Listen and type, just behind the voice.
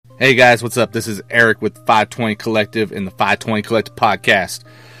Hey guys, what's up? This is Eric with 520 Collective and the 520 Collective podcast.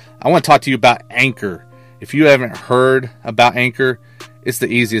 I want to talk to you about Anchor. If you haven't heard about Anchor, it's the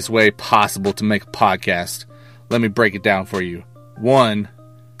easiest way possible to make a podcast. Let me break it down for you. 1,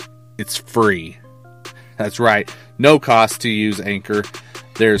 it's free. That's right, no cost to use Anchor.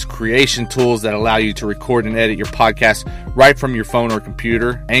 There's creation tools that allow you to record and edit your podcast right from your phone or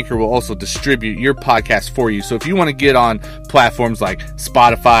computer. Anchor will also distribute your podcast for you. So if you want to get on platforms like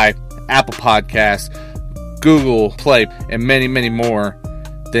Spotify, Apple Podcasts, Google Play, and many, many more,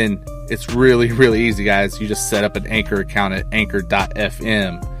 then it's really, really easy, guys. You just set up an Anchor account at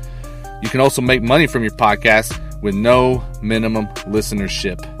anchor.fm. You can also make money from your podcast with no minimum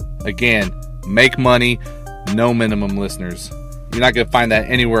listenership. Again, make money, no minimum listeners. You're not going to find that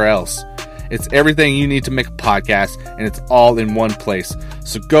anywhere else. It's everything you need to make a podcast, and it's all in one place.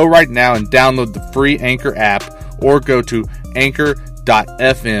 So go right now and download the free Anchor app, or go to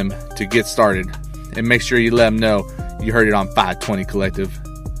anchor.fm to get started. And make sure you let them know you heard it on 520 Collective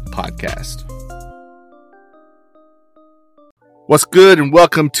Podcast. What's good, and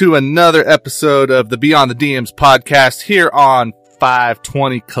welcome to another episode of the Beyond the DMs podcast here on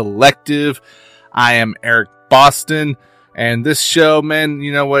 520 Collective. I am Eric Boston. And this show, man,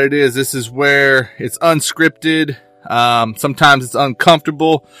 you know what it is. This is where it's unscripted. Sometimes it's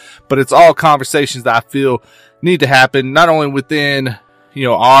uncomfortable, but it's all conversations that I feel need to happen, not only within,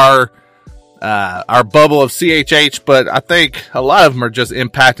 our bubble of CHH, but I think a lot of them are just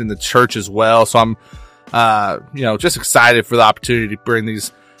impacting the church as well. So I'm, just excited for the opportunity to bring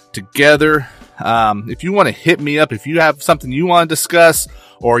these together. If you want to hit me up, if you have something you want to discuss,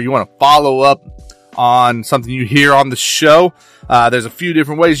 or you want to follow up on something you hear on the show, there's a few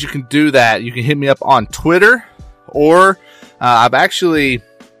different ways you can do that. You can hit me up on Twitter, or I'm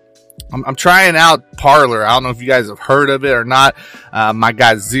trying out Parler. I don't know if you guys have heard of it or not. My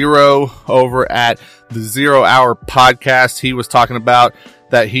guy Zero over at the 0 Hour podcast, he was talking about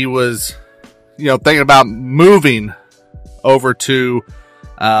that he was, thinking about moving over to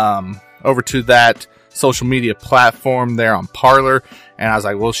that social media platform there on Parler. And I was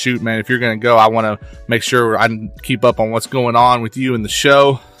like, well, shoot, man, if you're going to go, I want to make sure I keep up on what's going on with you in the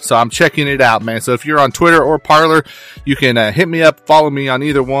show. So I'm checking it out, man. So if you're on Twitter or Parler, you can hit me up, follow me on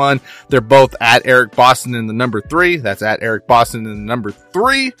either one. They're both at Eric Boston and the number 3. That's at Eric Boston and the number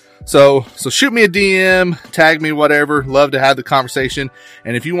 3. So shoot me a DM, tag me, whatever. Love to have the conversation.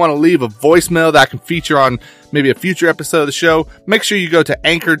 And if you want to leave a voicemail that I can feature on maybe a future episode of the show, make sure you go to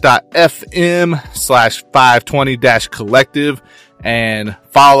anchor.fm/520-collective and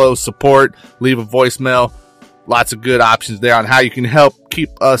follow, support, leave a voicemail. Lots of good options there on how you can help keep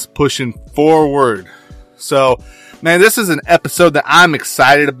us pushing forward. So, man, this is an episode that I'm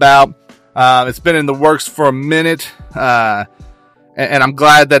excited about. It's been in the works for a minute, and I'm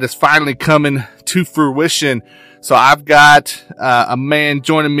glad that it's finally coming to fruition. So I've got a man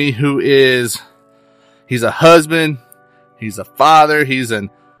joining me who he's a husband, he's a father, he's an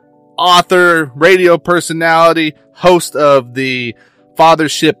author, radio personality, host of the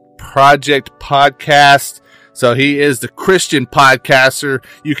Fathership Project podcast. So he is the Christian podcaster.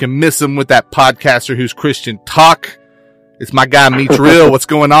 You can miss him with that podcaster who's Christian talk. It's my guy Meets Real. What's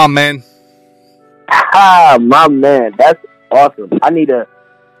going on, man? My man, that's awesome. I need a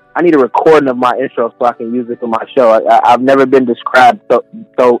recording of my intro so I can use it for my show. I've never been described so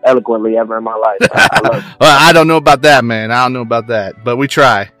eloquently ever in my life. I love it. Well, I don't know about that, man. I don't know about that, but we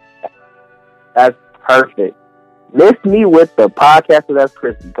try. That's perfect. List me with the podcaster that's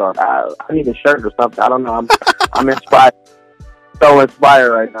Christian talk. I need a shirt or something. I don't know. I'm inspired. So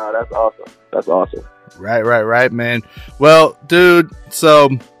inspired right now. That's awesome. Right, man. Well, dude, so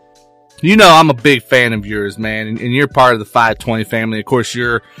I'm a big fan of yours, man, and you're part of the 520 family. Of course,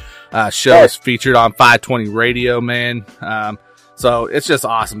 your show is featured on 520 Radio, man. So it's just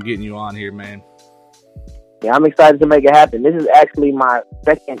awesome getting you on here, man. Yeah, I'm excited to make it happen. This is actually my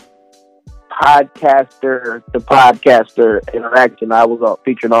second podcaster to podcaster interaction. I was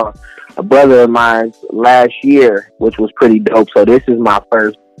featured on a brother of mine's last year, which was pretty dope. So this is my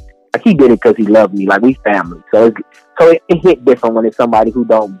first. Like, he did it because he loved me. Like, we family. So it hit different when it's somebody who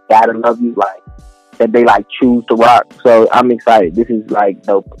don't gotta love you, like that they like choose to rock. So I'm excited. This is like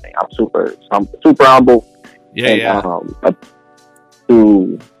dope for me. I'm super humble. Yeah.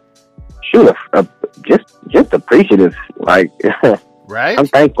 Just appreciative. Like, right. I'm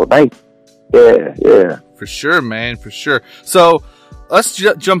thankful. Thanks. Yeah. For sure, man. For sure. So let's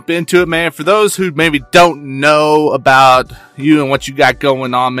jump into it, man. For those who maybe don't know about you and what you got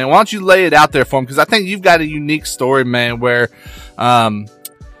going on, man, why don't you lay it out there for them? Because I think you've got a unique story, man, where I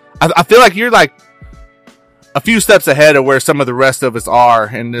feel like you're like a few steps ahead of where some of the rest of us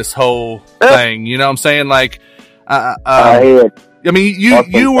are in this whole thing. You know what I'm saying? Like, I mean,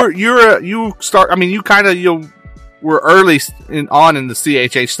 you were early in the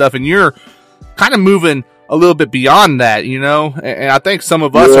CHH stuff, and you're kind of moving a little bit beyond that, you know? And I think some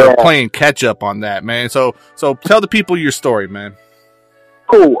of us are playing catch up on that, man. So tell the people your story, man.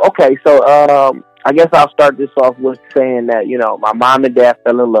 Cool. Okay. So, I guess I'll start this off with saying that, you know, my mom and dad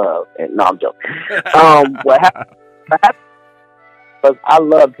fell in love. And no, I'm joking. What happened was I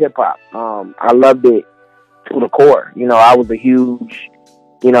loved hip hop. I loved it to the core. You know, I was a huge,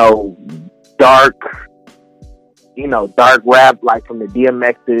 you know, dark rap, like from the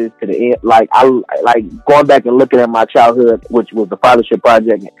DMXs to the, like, I like going back and looking at my childhood, which was the Fathership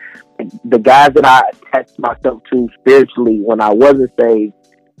Project. The guys that I attached myself to spiritually when I wasn't saved,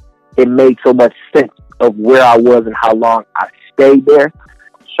 it made so much sense of where I was and how long I stayed there.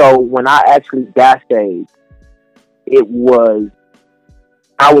 So when I actually got saved, I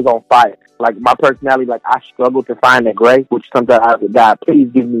was on fire. Like, my personality, like, I struggled to find the gray, which sometimes I would, God, please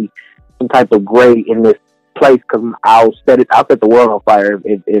give me some type of gray in this place, because I'll set the world on fire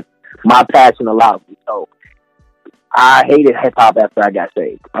if my passion allows me. So I hated hip hop after I got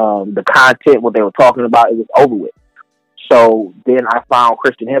saved. The content, what they were talking about, it was over with. So then I found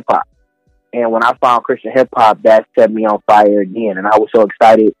Christian hip hop, and when I found Christian hip hop, that set me on fire again. And I was so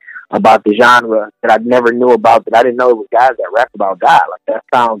excited about the genre that I never knew about. That I didn't know it was guys that rap about God. Like, that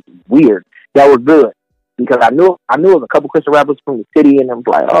sounds weird. That was good, because I knew it was a couple Christian rappers from the city, and I was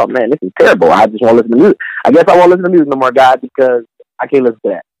like, oh man, this is terrible. I just want to listen to music. I guess I won't listen to music no more, God, because I can't listen to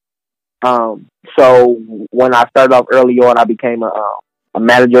that. So when I started off early on, I became a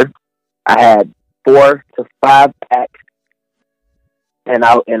manager. I had 4 to 5 acts, and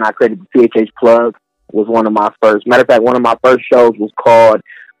I created the CHH Plug. Was one of my first. Matter of fact, one of my first shows was called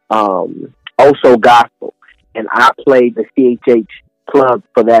Also Gospel, and I played the CHH Plug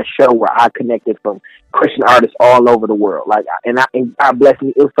for that show, where I connected from Christian artists all over the world. Like, and God bless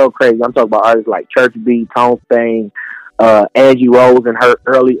me, it was so crazy. I'm talking about artists like Church B, Tone Stain, Angie Rose in her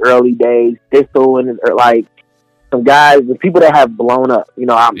early days, Thistle, and like some guys, the people that have blown up. You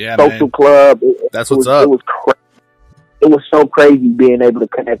know, Social man. Club. That's what's up. It was crazy. It was so crazy being able to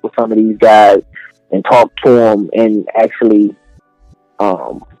connect with some of these guys and talk to them and actually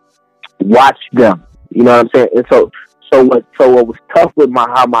watch them. You know what I'm saying? And so what was tough with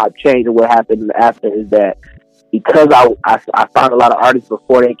how my change and what happened after is that, because I found a lot of artists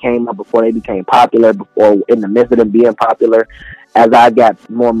before they came up, before they became popular, before in the midst of them being popular, as I got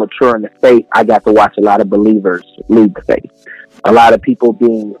more mature in the faith, I got to watch a lot of believers leave the faith. A lot of people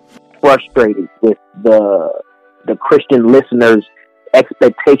being frustrated with the Christian listeners'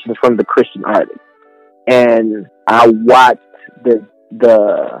 expectations from the Christian artists. And I watched the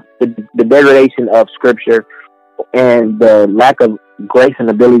degradation of scripture and the lack of grace and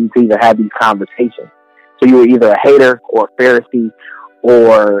ability to even have these conversations. So you were either a hater or a Pharisee,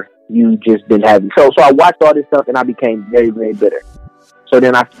 or you just didn't have it. So I watched all this stuff, and I became very, very bitter. So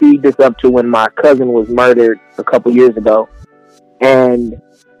then I speed this up to when my cousin was murdered a couple years ago, and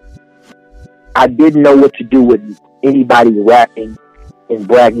I didn't know what to do with anybody rapping and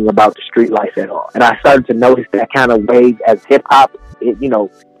bragging about the street life at all. And I started to notice that kind of wave as hip hop,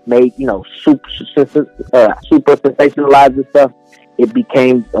 made, super sensationalized and stuff. It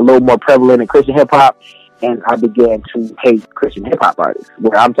became a little more prevalent in Christian hip hop, and I began to hate Christian hip hop artists.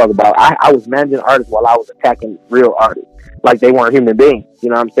 Where I'm talking about, I was managing artists while I was attacking real artists, like they weren't human beings. You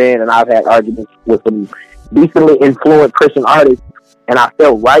know what I'm saying? And I've had arguments with some decently influenced Christian artists, and I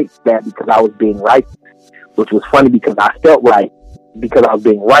felt right that because I was being righteous, which was funny because I felt right because I was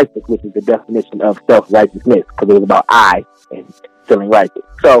being righteous, which is the definition of self-righteousness, because it was about I and feeling righteous.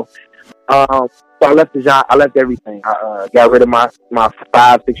 So I left the genre. I left everything. I got rid of my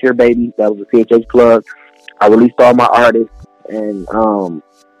 5-6 year baby. That was a CHH Plug. I released all my artists and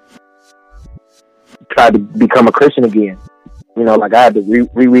tried to become a Christian again. You know, like I had to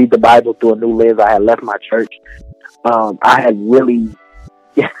reread the Bible through a new lens. I had left my church. I had really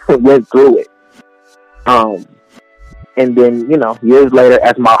went through it. And then, years later,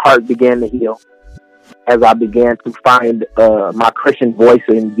 as my heart began to heal, as I began to find my Christian voice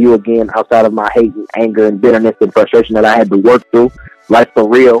and view again outside of my hate and anger and bitterness and frustration that I had to work through, life for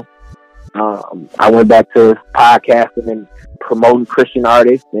real, I went back to podcasting and promoting Christian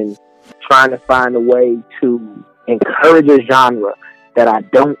artists and trying to find a way to encourage a genre that I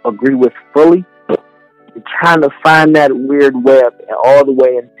don't agree with fully, and trying to find that weird web all the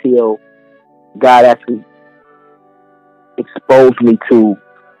way until God actually exposed me to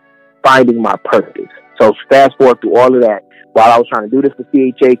finding my purpose. So fast forward through all of that, while I was trying to do this for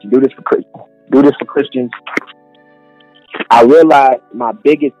CHH and do this for do this for Christians. I realized my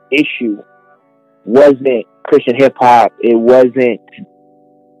biggest issue wasn't Christian hip hop. It wasn't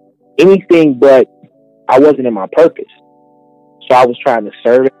anything but I wasn't in my purpose. So I was trying to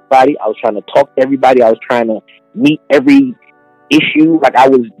serve everybody. I was trying to talk to everybody. I was trying to meet every issue. Like I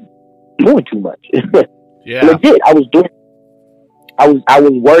was doing too much. Yeah. Legit. I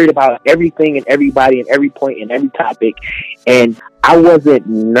was worried about everything and everybody and every point and every topic, and I wasn't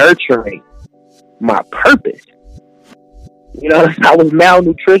nurturing my purpose. You know, I was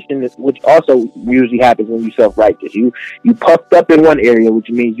malnutrition, which also usually happens when you self-righteous. You puffed up in one area, which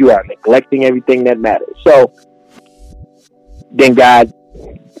means you are neglecting everything that matters. So then God,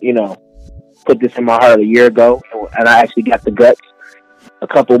 you know, put this in my heart a year ago, and I actually got the guts a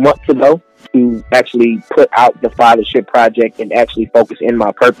couple months ago to actually put out the Fathership Project and actually focus in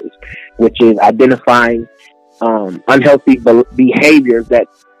my purpose, which is identifying unhealthy behaviors that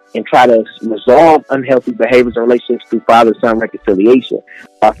and try to resolve unhealthy behaviors and relationships through father-son reconciliation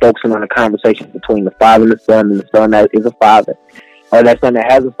by focusing on the conversation between the father and the son that is a father, or that son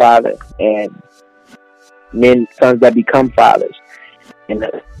that has a father, and men, sons that become fathers. And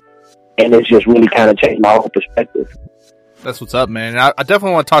it's just really kind of changed my whole perspective. That's what's up, man. I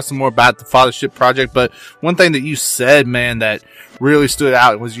definitely want to talk some more about the Fathership Project, but one thing that you said, man, that really stood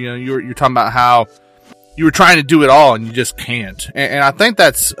out was, you know, you're talking about how you were trying to do it all and you just can't. And I think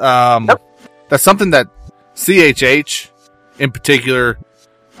that's something that CHH in particular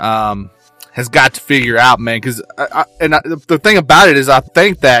has got to figure out, man. Because the thing about it is, I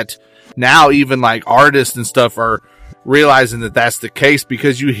think that now even like artists and stuff are realizing that that's the case,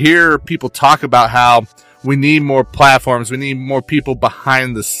 because you hear people talk about how we need more platforms, we need more people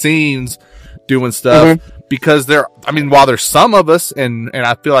behind the scenes doing stuff, because while there's some of us, and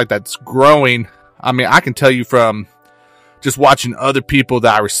I feel like that's growing. I mean, I can tell you from just watching other people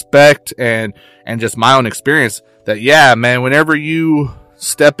that I respect and just my own experience that, yeah, man, whenever you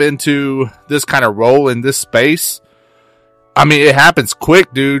step into this kind of role in this space, I mean, it happens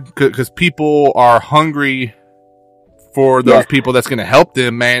quick, dude, because people are hungry for those people that's going to help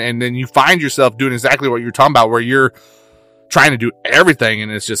them, man. And then you find yourself doing exactly what you're talking about, where you're trying to do everything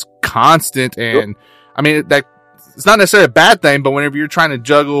and it's just constant. And I mean, that it's not necessarily a bad thing, but whenever you're trying to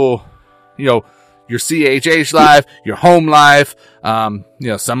juggle, you know, your CHH life, your home life, you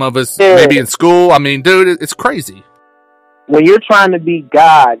know, some of us maybe in school. I mean, dude, it's crazy. When you're trying to be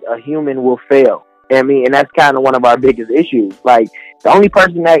God, a human will fail. I mean, and that's kind of one of our biggest issues. Like, the only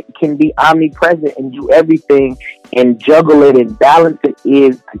person that can be omnipresent and do everything and juggle it and balance it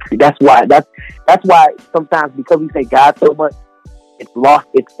is, that's why sometimes, because we say God so much, it's lost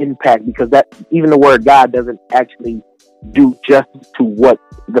its impact, because that even the word God doesn't actually do justice to what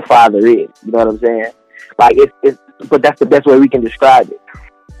the Father is. You know what I'm saying? Like, but that's the best way we can describe it.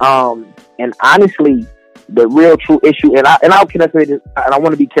 And honestly, the real true issue, and I'll connect with it, and I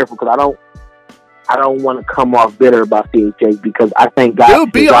want to be careful because I don't want to come off bitter about CHH, because I think God.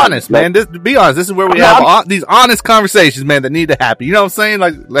 Dude, be honest, man. Be honest. This is where we have these honest conversations, man, that need to happen. You know what I'm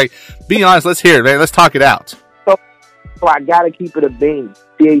saying? Like, be honest. Let's hear it, man. Let's talk it out. So I gotta keep it a bean.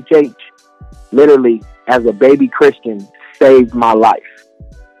 CHH, literally, as a baby Christian, saved my life,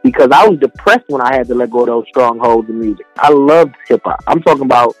 because I was depressed when I had to let go of those strongholds in music. I loved hip hop. I'm talking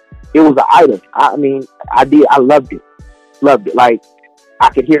about, it was an idol. I mean, I loved it. Like, I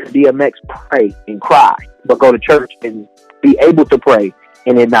could hear DMX pray and cry, but go to church and be able to pray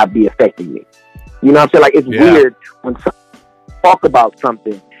and it not be affecting me. You know what I'm saying? Like, it's weird when some talk about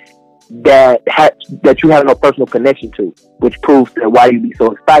something that you have no personal connection to, which proves that why you be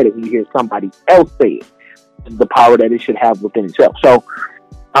so excited when you hear somebody else say it. The power that it should have within itself. So,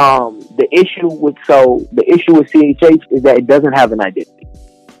 the issue with CHH is that it doesn't have an identity.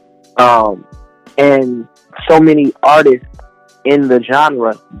 And so many artists in the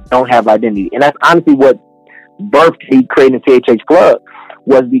genre don't have identity. And that's honestly what birthed me creating CHH Club,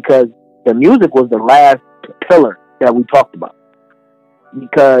 was because the music was the last pillar that we talked about.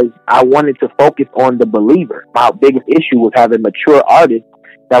 Because I wanted to focus on the believer. My biggest issue was having mature artists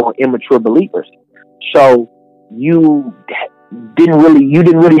that were immature believers. So you didn't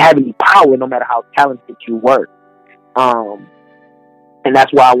really have any power, no matter how talented you were. And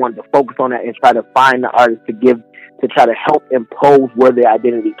that's why I wanted to focus on that and try to find the artists to try to help impose where their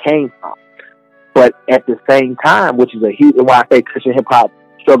identity came from. But at the same time, which is a huge, and why I say Christian hip hop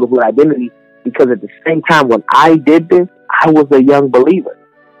struggles with identity, because at the same time when I did this, I was a young believer.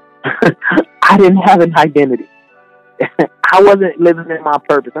 I didn't have an identity. I wasn't living in my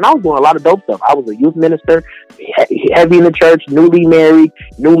purpose. And I was doing a lot of dope stuff. I was a youth minister, heavy in the church, newly married,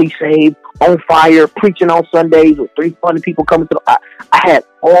 newly saved, on fire, preaching on Sundays with 300 people coming to the... I had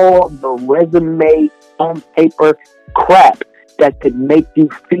all the resume on paper crap that could make you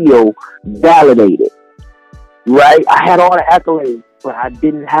feel validated, right? I had all the accolades, but I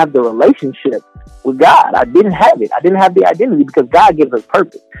didn't have the relationship with God. I didn't have it. I didn't have the identity, because God gives us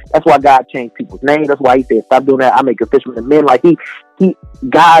purpose. That's why God changed people's names. That's why he said, stop doing that. I make a fisherman of men. Like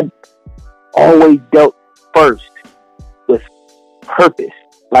God always dealt first with purpose.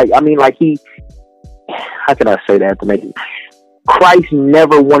 How can I say that to make it? Christ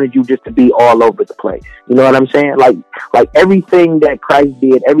never wanted you just to be all over the place. You know what I'm saying? Like everything that Christ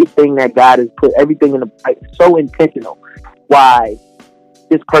did, everything that God has put, everything in the Bible, so intentional. Why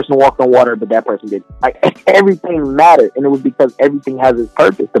this person walked on water, but that person didn't. Like, everything mattered, and it was because everything has its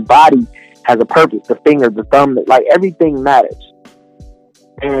purpose. The body has a purpose. The finger, the thumb, like everything matters.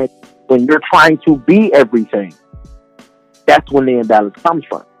 And when you're trying to be everything, that's when the imbalance comes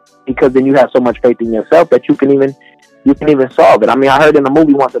from. Because then you have so much faith in yourself that you can even solve it. I mean, I heard in a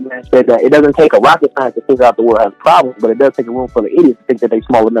movie once a man said that it doesn't take a rocket science to figure out the world has problems, but it does take a room full of idiots to think that they're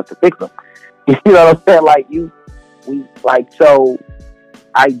small enough to fix them. You know what I'm saying? So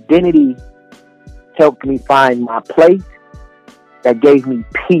identity helped me find my place. That gave me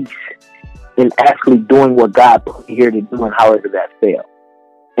peace in actually doing what God put me here to do, and however that failed.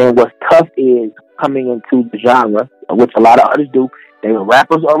 And what's tough is coming into the genre, which a lot of artists do. They were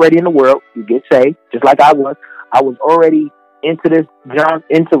rappers already in the world. You get saved, just like I was. I was already into this genre,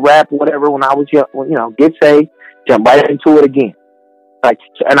 into rap, whatever, when I was young, get saved, jump right into it again.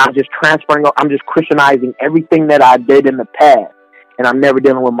 And I'm just I'm just Christianizing everything that I did in the past, and I'm never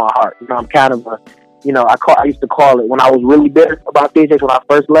dealing with my heart. I'm kind of I used to call it, when I was really bitter about CHH when I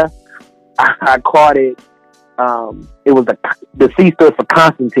first left, I called it, it was the C stood for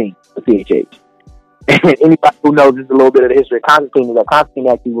Constantine, the CHH. And anybody who knows just a little bit of the history of Constantine is that Constantine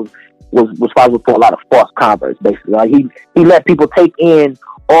actually was responsible for a lot of false converts, basically. Like he let people take in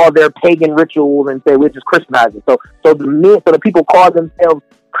all their pagan rituals and say, we're just Christianizing. So the people called themselves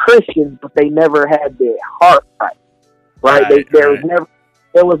Christians, but they never had their heart right.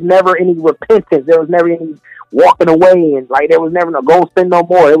 There was never any repentance. There was never any walking away, and there was never no go sin no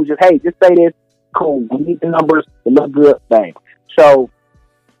more. It was just, hey, just say this, cool. We need the numbers, it look good, bang. So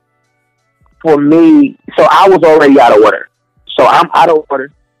for me, I was already out of order. So I'm out of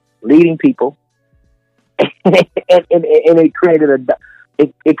order, leading people, and it created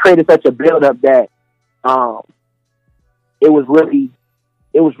such a buildup that it was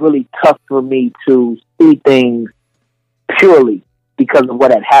really tough for me to see things purely because of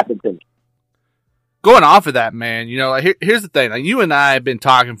what had happened to me. Going off of that, man, here's the thing. Like, you and I have been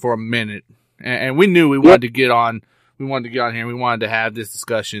talking for a minute, and we knew we wanted to get on. We wanted to get on here and we wanted to have this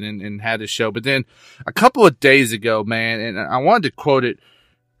discussion and have this show. But then a couple of days ago, man, and I wanted to quote it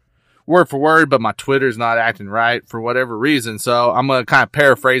word for word, but my Twitter's not acting right for whatever reason. So I'm going to kind of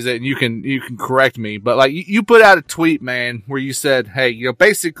paraphrase it, and you can correct me. But you put out a tweet, man, where you said, hey,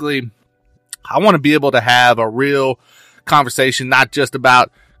 basically, I want to be able to have a real conversation, not just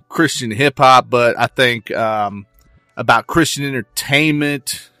about Christian hip hop, but I think, about Christian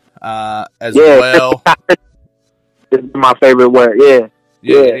entertainment, as well. This is my favorite word.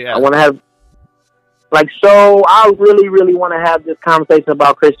 Yeah. I want to have, I really, really want to have this conversation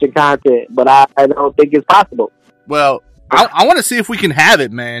about Christian content, but I don't think it's possible. Well, I want to see if we can have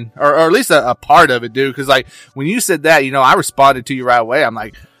it, man, or at least a part of it, dude. Because when you said that, I responded to you right away. I'm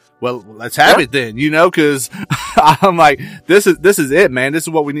like, well, let's have it then, because I'm like, this is it, man. This is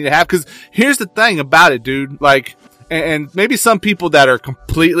what we need to have. Because here's the thing about it, dude. And maybe some people that are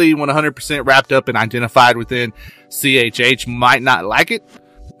completely 100% wrapped up and identified within CHH might not like it,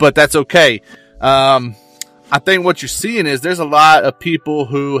 but that's okay. I think what you're seeing is there's a lot of people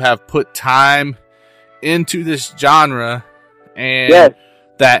who have put time into this genre and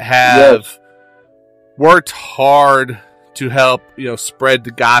that have worked hard to help, spread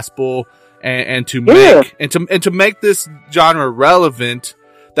the gospel and to make, and to make this genre relevant,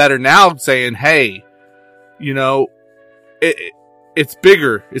 that are now saying, hey, it's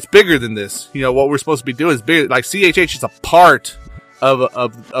bigger. It's bigger than this. What we're supposed to be doing is bigger. Like, CHH is a part of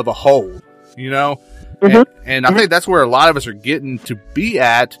a whole, Mm-hmm. And I think that's where a lot of us are getting to be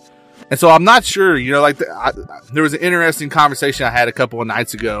at. And so I'm not sure, there was an interesting conversation I had a couple of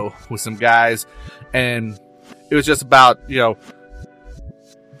nights ago with some guys, and it was just about, a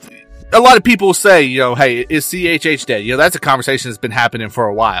lot of people say, hey, is CHH dead? That's a conversation that's been happening for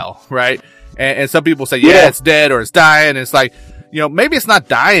a while, right? And some people say, it's dead or it's dying. And it's like, maybe it's not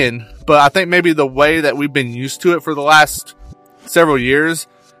dying, but I think maybe the way that we've been used to it for the last several years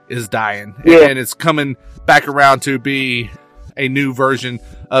is dying. Yeah. And it's coming back around to be a new version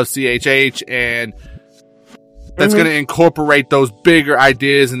of CHH, and that's going to incorporate those bigger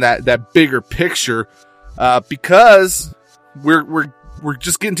ideas and that bigger picture, because we're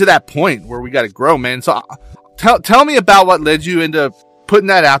just getting to that point where we got to grow, man. So tell me about what led you into putting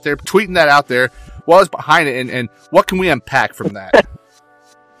that out there, tweeting that out there. What was behind it, and what can we unpack from that?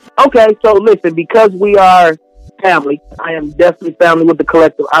 Okay, so listen, because we are family, I am definitely family with the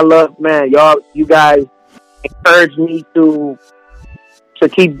collective. I love, man, you guys encourage me to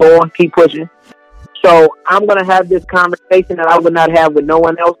keep going, keep pushing. So I'm going to have this conversation that I would not have with no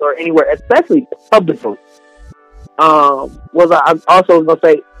one else or anywhere, especially publicly. I also going to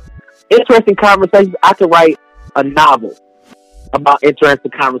say, interesting conversations. I could write a novel about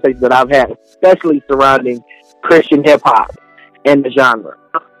interesting conversations that I've had, especially surrounding Christian hip hop and the genre.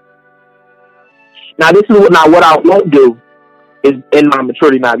 Now, this is what I won't do is in my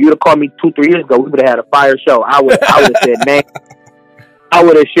maturity now. If you would have called me 2-3 years ago, we would have had a fire show. I would have said, man, I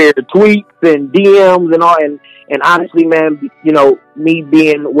would have shared tweets and DMs and all. And honestly, man, you know, me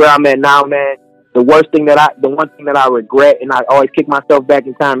being where I'm at now, man, the one thing that I regret, and I always kick myself back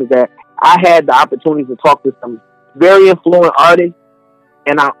in time, is that I had the opportunity to talk to some very influential artists,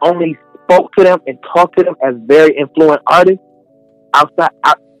 and I only spoke to them and talked to them as very influential artists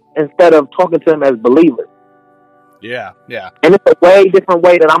instead of talking to them as believers. Yeah, yeah. And it's a way different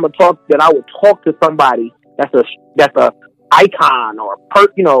way that I would talk to somebody that's a icon or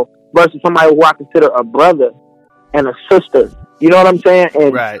versus somebody who I consider a brother and a sister. You know what I'm saying?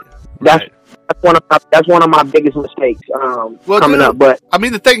 And that's one of my biggest mistakes coming up. But I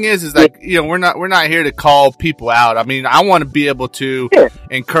mean, the thing is that we're not here to call people out. I mean, I want to be able to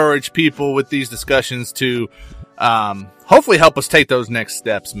encourage people with these discussions to hopefully help us take those next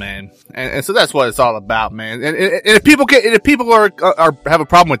steps, man. And so that's what it's all about, man. And if people are have a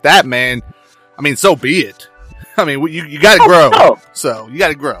problem with that, man, I mean, so be it. I mean, you got to grow. No. So you got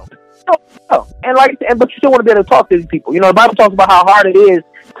to grow. No. But you still want to be able to talk to these people. You know, the Bible talks about how hard it is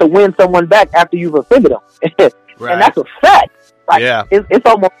to win someone back after you've offended them. Right. And that's a fact. Like, yeah. It's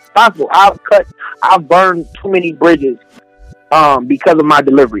almost impossible. I've burned too many bridges because of my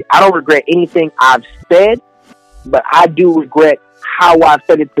delivery. I don't regret anything I've said, but I do regret how I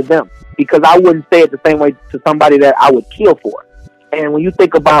said it to them, because I wouldn't say it the same way to somebody that I would kill for. And when you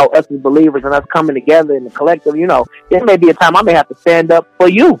think about us as believers and us coming together in the collective, you know, there may be a time I may have to stand up for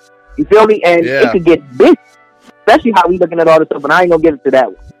you. You feel me? And it could get big, especially how we looking at all this stuff. But I ain't gonna get into that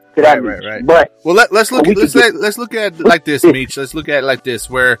one. Right. But let's look at it like this, Meech. Let's look at it like this,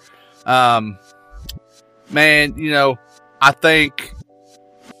 where, man, you know, I think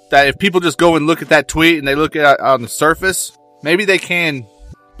that if people just go and look at that tweet and they look at it on the surface, maybe they can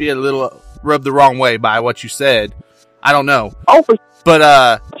be a little rubbed the wrong way by what you said. I don't know. Oh, for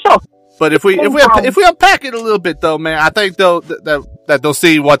sure. But if we unpack it a little bit, though, man, I think that they'll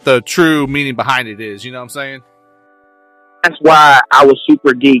see what the true meaning behind it is. You know what I'm saying? That's why I was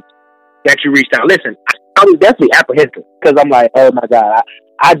super geeked that you reached out. Listen, I was definitely apprehensive because I'm like, oh my God,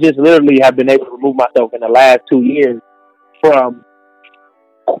 I just literally have been able to remove myself in the last 2 years from,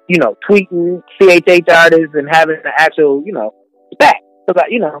 you know, tweeting CHH artists and having the actual, you know, spec. Because,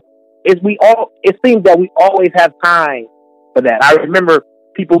 you know, it seems that we always have time for that. I remember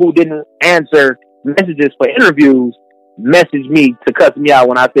people who didn't answer messages for interviews messaged me to cuss me out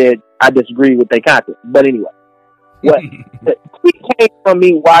when I said I disagree with their content. But anyway, the tweet came from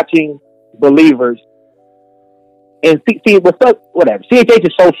me watching Believers, and see whatever. CHH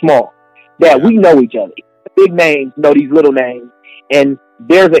is so small that we know each other. The big names know these little names, and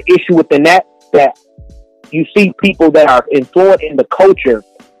there's an issue within that you see people that are influenced in the culture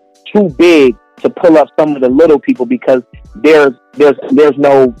too big to pull up some of the little people because there's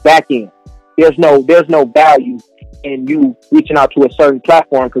no back end. There's no value in you reaching out to a certain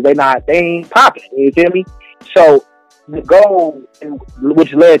platform because they ain't popping. You feel me? So the goal,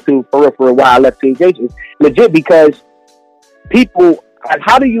 which led to for a while I left CHH, is legit because people.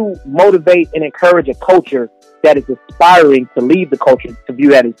 How do you motivate and encourage a culture that is aspiring to leave the culture to view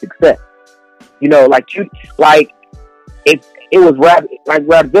that as success? You know, it was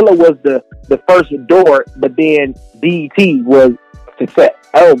Rapzilla was the first door, but then BET was success.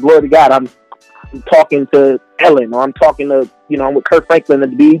 Oh, glory to God! I'm talking to Ellen, or I'm talking to, you know, I'm with Kirk Franklin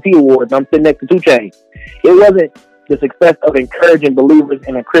at the BET Awards. I'm sitting next to 2 Chainz. It wasn't the success of encouraging believers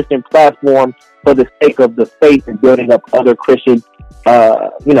in a Christian platform for the sake of the faith and building up other Christian,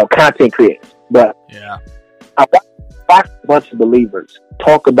 content creators. But I watched a bunch of believers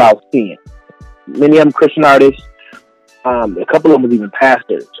talk about sin. Many of them Christian artists. A couple of them was even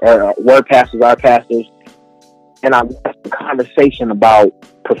pastors, or were pastors, are pastors. and I watched a conversation about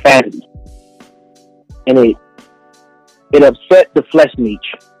profanity, and it upset the flesh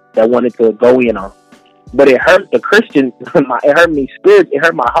niche that wanted to go in on, but it hurt the Christian. It hurt me spirit. It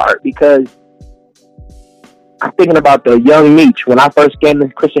hurt my heart because I'm thinking about the young Meech when I first came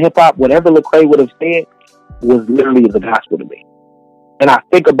into Christian hip hop. Whatever Lecrae would have said was literally the gospel to me, and I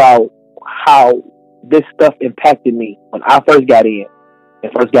think about how this stuff impacted me when I first got in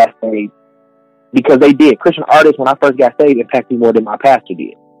and first got saved, because they did. Christian artists, when I first got saved, impacted me more than my pastor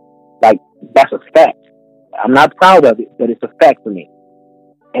did. Like, that's a fact. I'm not proud of it, but it's a fact for me.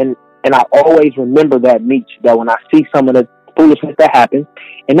 And I always remember that Meech, that when I see some of the foolishness that happens,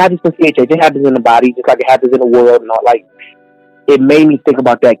 and not just in CHH, it happens in the body, just like it happens in the world and all, like, it made me think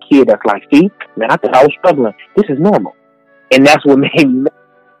about that kid that's like, see, man, I thought I was struggling. This is normal. And that's what made me,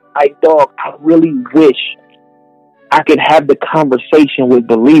 like, dog, I really wish I could have the conversation with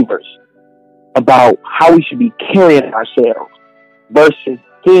believers about how we should be carrying ourselves versus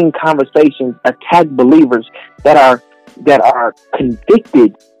seeing conversations attack believers that are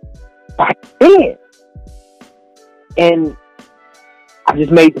convicted by sin. And I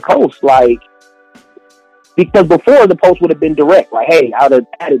just made the post, like, because before the post would have been direct, like, hey, I would have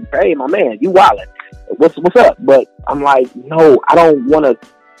added, hey, my man, you wildin'. What's up? But I'm like, no, I don't want to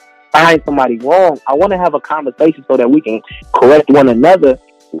find somebody wrong. I want to have a conversation so that we can correct one another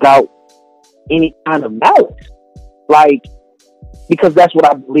without any kind of malice. Like, because that's what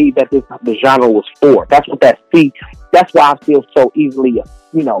I believe that the genre was for. That's what that's why I feel so easily,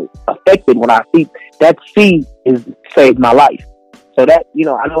 affected when I see that C is saved my life. So that,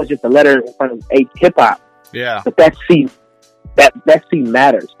 I know it's just a letter in front of hip hop. Yeah. But that C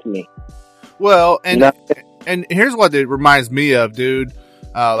matters to me. Well, and here's what it reminds me of, dude.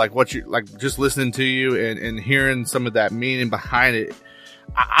 Like what you, like just listening to you and hearing some of that meaning behind it.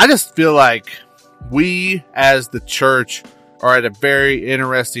 I just feel like we as the church are at a very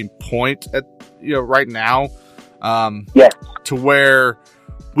interesting point at, right now. Yes. To where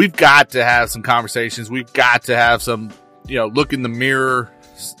we've got to have some conversations. We've got to have some, look in the mirror,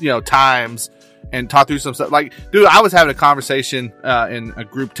 times and talk through some stuff. Like, dude, I was having a conversation, in a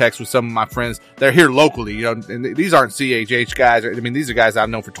group text with some of my friends. They're here locally, and these aren't CHH guys. I mean, these are guys I've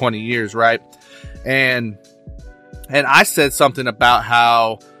known for 20 years. Right. And I said something about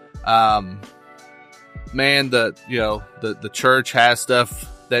how, man, the church has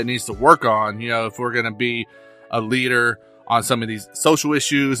stuff that needs to work on, if we're going to be a leader on some of these social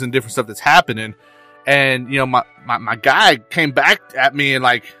issues and different stuff that's happening. And, my guy came back at me and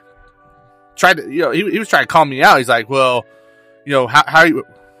like tried to, he was trying to call me out. He's like, well, how you,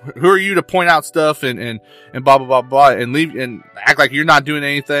 who are you to point out stuff and blah, blah, blah, blah, and leave and act like you're not doing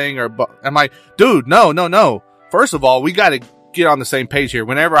anything I'm like, dude, no. First of all, we got to get on the same page here.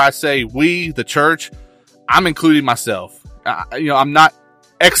 Whenever I say we, the church, I'm including myself. I'm not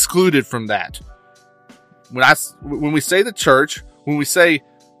excluded from that. When we say the church, when we say,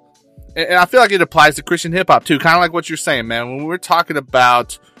 and I feel like it applies to Christian hip hop too, kind of like what you're saying, man. When we're talking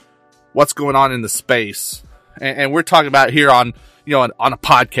about what's going on in the space, and we're talking about here on, on a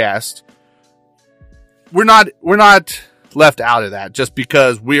podcast, we're not left out of that just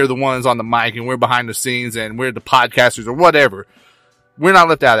because we're the ones on the mic and we're behind the scenes and we're the podcasters or whatever. We're not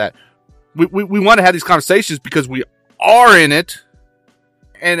left out of that. We want to have these conversations because we are in it.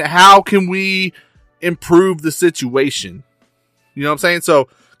 And how can we improve the situation? You know what I'm saying? So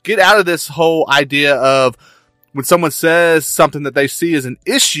get out of this whole idea of when someone says something that they see as an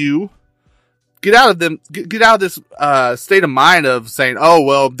issue, get out of this state of mind of saying, oh,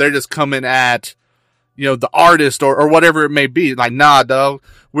 well, they're just coming at, the artist or whatever it may be. Like, nah, dog,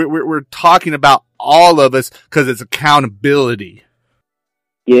 we're talking about all of us because it's accountability.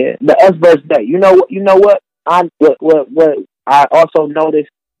 Yeah, the us versus they. You know what? What I also noticed,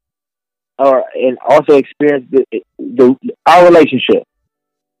 and also experienced our relationship.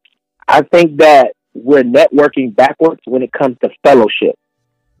 I think that we're networking backwards when it comes to fellowship.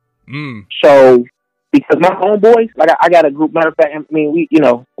 So, because my homeboys, like I got a group. Matter of fact, I mean,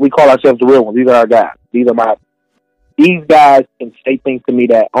 we call ourselves the real ones. These are our guys. These guys can say things to me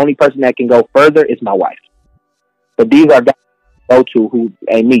that only person that can go further is my wife. But these are guys I go to who,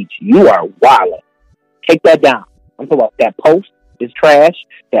 hey, Meech, you are wildin'. Take that down. I'm talking about that post is trash.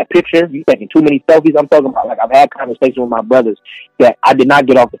 That picture, you taking too many selfies. I'm talking about, like, I've had conversations with my brothers that I did not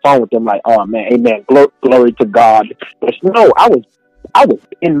get off the phone with them. Like, oh man, amen, glory to God. But no, I was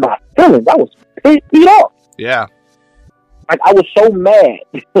in my feelings. I was beat off. Yeah. Like, I was so mad.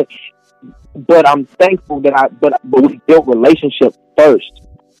 But I'm thankful that but we built relationship first.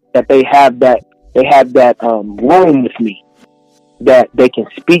 That they have that room with me, that they can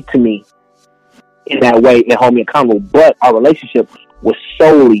speak to me in that way and hold me accountable. But our relationship was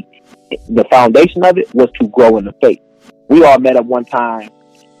solely, the foundation of it was to grow in the faith. We all met up one time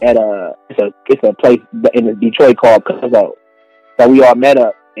at it's a place in Detroit called Cuzzo. So we all met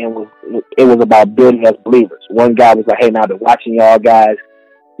up, and it was about building as believers. One guy was like, "Hey, now I've been watching y'all guys.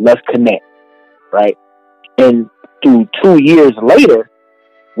 Let's connect." Right? And through 2 years later,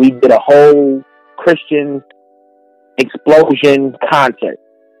 we did a whole Christian explosion concert.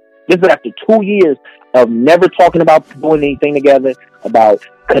 This is after 2 years of never talking about doing anything together, about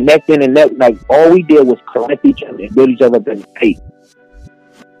connecting, and like all we did was correct each other and build each other up in faith.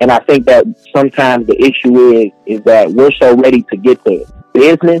 And I think that sometimes the issue is that we're so ready to get to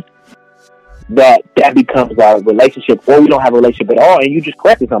business that becomes our relationship, or we don't have a relationship at all, and you just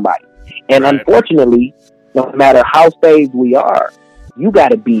corrected somebody. And right. Unfortunately, no matter how saved we are, you got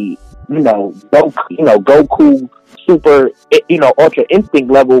to be, Goku, super, ultra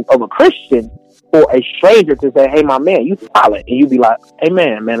instinct level of a Christian for a stranger to say, "Hey, my man, you solid," and you be like, "Hey,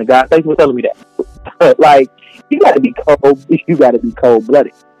 man of God, thanks for telling me that." Like, you got to be cold. You got to be cold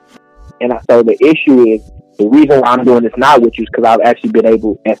blooded. And so the issue is, the reason why I'm doing this now with you is because I've actually been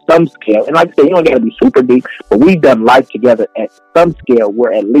able, at some scale, and like I said, you don't got to be super deep, but we've done life together at some scale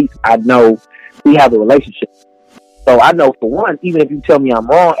where at least I know we have a relationship. So I know, for one, even if you tell me I'm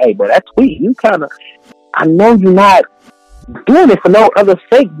wrong, hey, bro, that's sweet. You kind of, I know you're not doing it for no other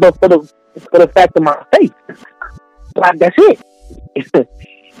sake, but for the fact of my faith. Like, that's it.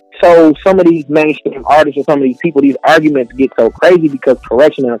 So some of these mainstream artists or some of these people, these arguments get so crazy because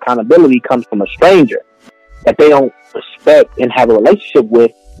correction and accountability comes from a stranger that they don't respect and have a relationship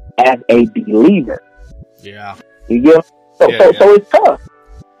with as a believer. Yeah. You get? So it's tough.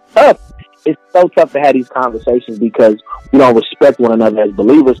 It's so tough to have these conversations because we don't respect one another as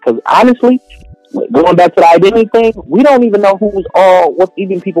believers. Because honestly, going back to the identity thing, we don't even know what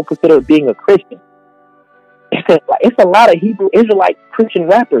even people consider being a Christian. It's a lot of Hebrew Israelite Christian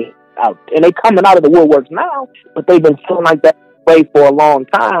rappers out, and they coming out of the woodworks now, but they've been feeling like that way for a long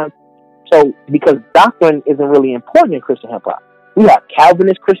time. So, because doctrine isn't really important in Christian hip hop, we have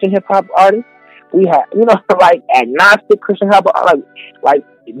Calvinist Christian hip hop artists. We have, like agnostic Christian hip hop. Like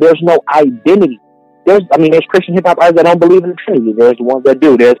there's no identity. There's Christian hip hop artists that don't believe in the Trinity. There's the ones that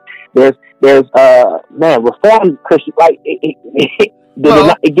do. There's Reformed Christian. Like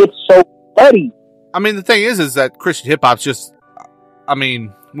it gets so bloody. I mean, the thing is that Christian hip hop's just,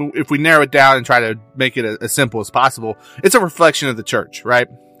 if we narrow it down and try to make it as simple as possible, it's a reflection of the church, right?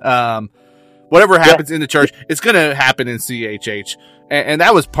 Whatever happens in the church, it's going to happen in CHH. And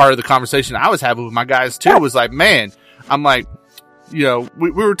that was part of the conversation I was having with my guys too, was like, man, I'm like, we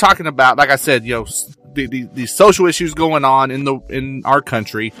were talking about, like I said, the social issues going on in our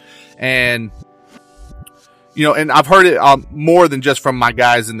country. And, and I've heard it more than just from my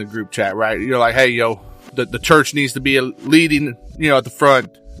guys in the group chat, right? You're like, hey, the church needs to be leading, at the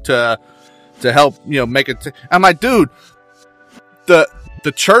front to help, make it. I'm like, dude, the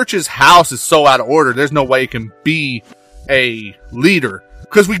church's house is so out of order. There's no way it can be a leader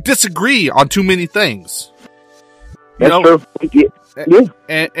because we disagree on too many things. That's true. Yeah.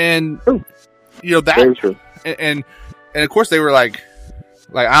 And true. That, very true. And of course they were like,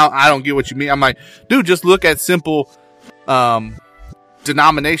 I don't get what you mean. I'm like, dude, just look at simple,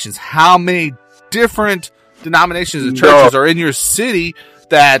 denominations. How many different denominations and churches are in your city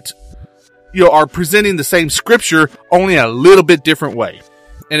that, are presenting the same scripture only a little bit different way?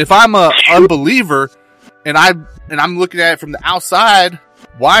 And if I'm a unbeliever and I'm looking at it from the outside,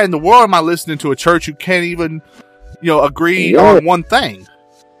 why in the world am I listening to a church who can't even, agree on one thing?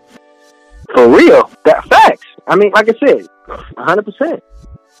 For real. That facts. Like I said, 100%.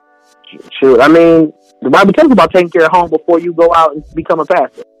 Sure. The Bible tells about taking care of home before you go out and become a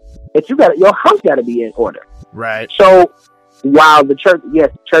pastor. That your house got to be in order. Right. So, while the church,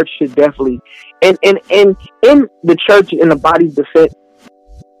 yes, the church should definitely, and in the church, in the body's defense,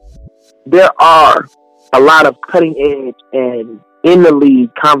 there are a lot of cutting edge and in the lead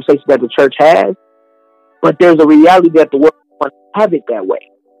conversations that the church has, but there's a reality that the world wants to have it that way.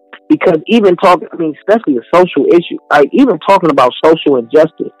 Because even talking, especially a social issue, like even talking about social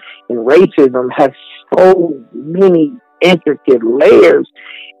injustice and racism has so many intricate layers,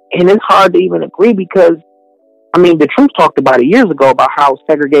 and it's hard to even agree because, the Truth talked about it years ago about how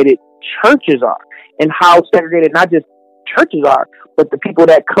segregated churches are and how segregated not just churches are, but the people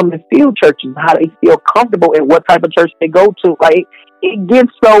that come and fill churches, how they feel comfortable in what type of church they go to. Like, it gets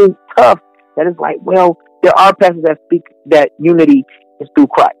so tough that it's like, well, there are pastors that speak that unity is through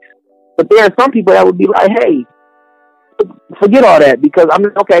Christ. But there are some people that would be like, hey, forget all that because,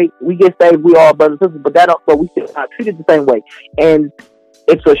 okay, we get saved, we all brothers and sisters, but we still not treated the same way. And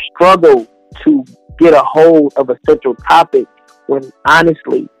it's a struggle to get a hold of a central topic when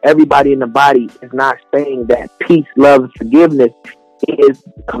honestly everybody in the body is not saying that peace, love, and forgiveness is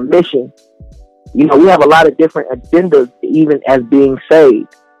commission. You know, we have a lot of different agendas even as being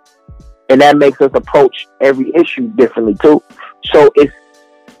saved. And that makes us approach every issue differently too. So it's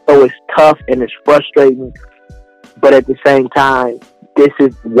tough and it's frustrating, but at the same time, this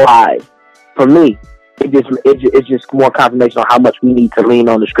is why, for me, it's just more confirmation on how much we need to lean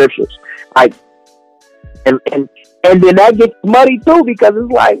on the scriptures. Like, and then that gets muddy too, because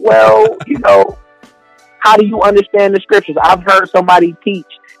it's like, well, you know, how do you understand the scriptures? I've heard somebody teach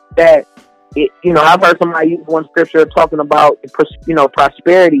that I've heard somebody use one scripture talking about, you know,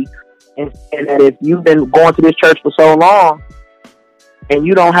 prosperity, and that if you've been going to this church for so long and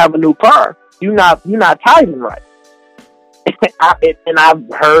you don't have a new car, you're not tithing right. And I've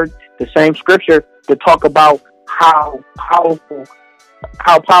heard the same scripture to talk about how powerful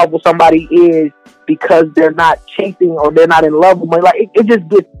somebody is because they're not chasing or they're not in love with money. Like it just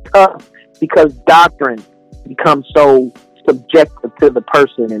gets tough because doctrine becomes so subjective to the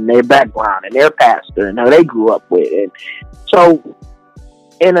person and their background and their pastor and how they grew up with. And so,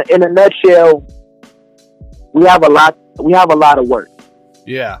 in a nutshell, we have a lot of work.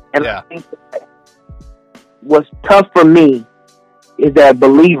 Yeah. And I think that what's tough for me is that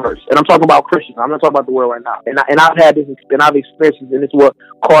believers, and I'm talking about Christians, I'm not talking about the world right now, and I've had this, and I've experienced this, and it's what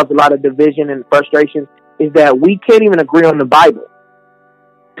caused a lot of division and frustration, is that we can't even agree on the Bible.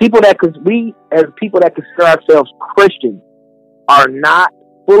 We, as people that consider ourselves Christians, are not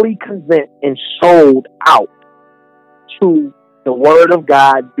fully convinced and sold out to the Word of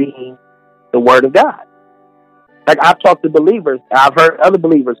God being the Word of God. Like, I've talked to believers, I've heard other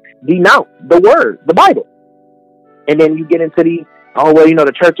believers denounce the Word, the Bible. And then you get into the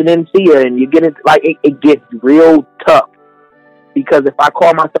church in Nicaea, and you get into, like, it gets real tough. Because if I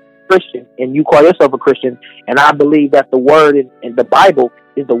call myself a Christian, and you call yourself a Christian, and I believe that the Word in the Bible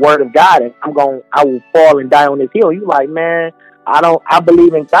is the Word of God, and I will fall and die on this hill. You like, man, I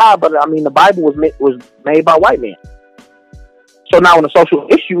believe in God, but I mean, the Bible was made by white men. So now when a social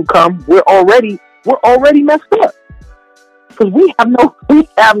issue comes, we're already messed up. Because we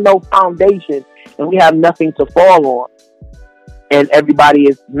have no foundation, and we have nothing to fall on. And everybody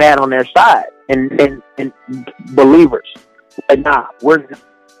is mad on their side. And believers. But nah, we're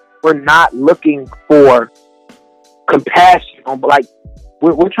not looking for compassion on, like,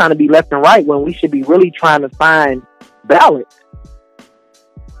 we're trying to be left and right when we should be really trying to find balance.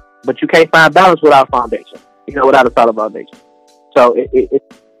 But you can't find balance without foundation. Without a solid foundation. So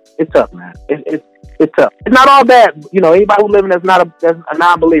it's tough, man. It's tough. It's not all bad. Anybody who's living that's a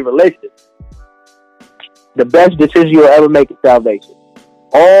non-believer, listen. The best decision you'll ever make is salvation.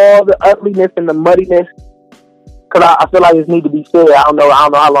 All the ugliness and the muddiness, because I feel like this need to be said. I don't know how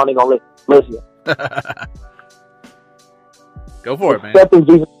long they're gonna listen. Go for it, man. Accepting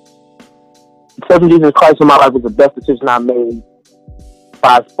Jesus Christ in my life was the best decision I made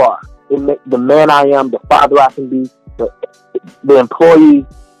by far. The man I am, the father I can be, the employee,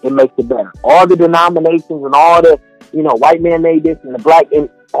 it makes it better. All the denominations and all the, white man made this and the black, and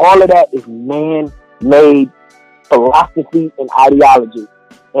all of that is man-made philosophy and ideology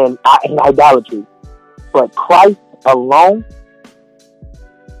and idolatry. But Christ alone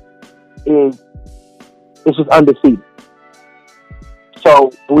is just undefeated.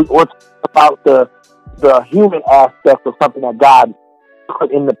 So we're talking about the human aspect of something that God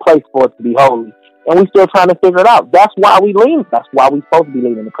put in the place for it to be holy. And we're still trying to figure it out. That's why we lean. That's why we're supposed to be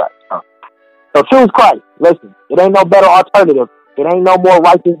leaning to Christ. So choose Christ. Listen, it ain't no better alternative. It ain't no more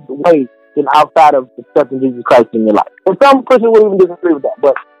righteous way than outside of accepting Jesus Christ in your life. And some Christians would even disagree with that.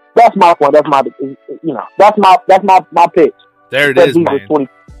 But that's my point. That's my pitch. There it is, man.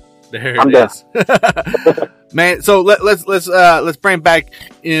 There it is. Man, so let's bring back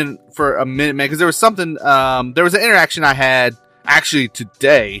in for a minute, man, because there was something, there was an interaction I had actually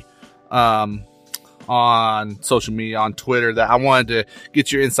today, on social media, on Twitter, that I wanted to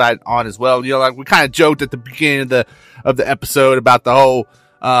get your insight on as well. Like we kind of joked at the beginning of the episode about the whole,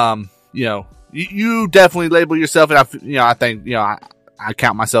 you definitely label yourself, and I think, I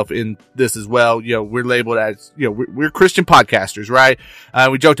count myself in this as well. We're labeled as, we're Christian podcasters, right?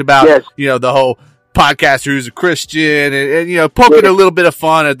 We joked about, yes, the whole podcaster who's a Christian and poking a little bit of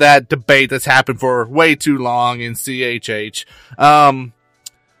fun at that debate that's happened for way too long in CHH.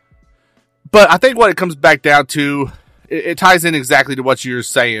 But I think what it comes back down to, it ties in exactly to what you're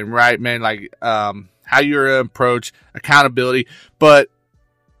saying, right, man? Like, how your approach, accountability. But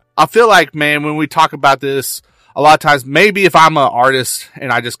I feel like, man, when we talk about this, a lot of times, maybe if I'm an artist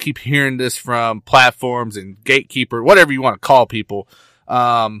and I just keep hearing this from platforms and gatekeeper, whatever you want to call people,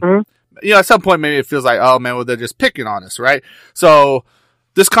 at some point maybe it feels like, oh man, well, they're just picking on us, right? So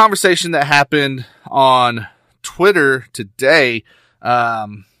this conversation that happened on Twitter today, I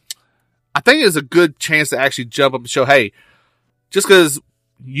think is a good chance to actually jump up and show, hey, just because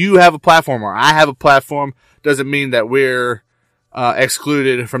you have a platform or I have a platform doesn't mean that we're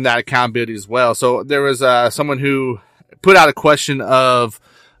excluded from that accountability as well. So there was someone who put out a question of,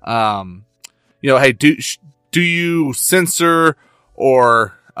 hey, do you censor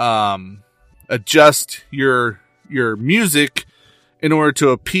or adjust your music in order to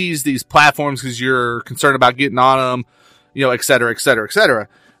appease these platforms because you're concerned about getting on them, et cetera, et cetera, et cetera.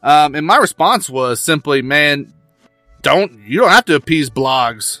 And my response was simply, man, you don't have to appease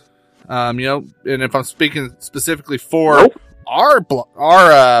blogs. And if I'm speaking specifically for our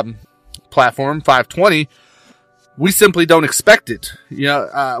platform, 520, we simply don't expect it.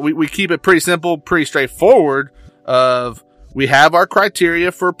 We keep it pretty simple, pretty straightforward we have our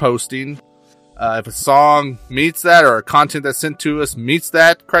criteria for posting. If a song meets that or content that's sent to us meets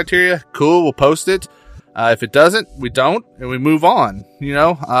that criteria, cool, we'll post it. If it doesn't, we don't, and we move on.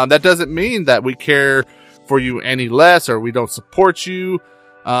 That doesn't mean that we care for you any less or we don't support you.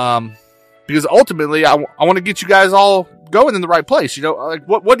 Because ultimately I want to get you guys all going in the right place.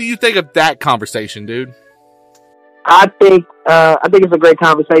 What do you think of that conversation, dude? I think it's a great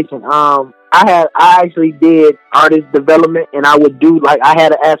conversation. I actually did artist development, and I would do, I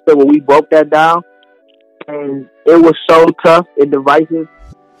had an aspect where we broke that down, and it was so tough and divisive.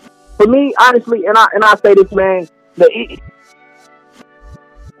 For me, honestly, and I say this, man, the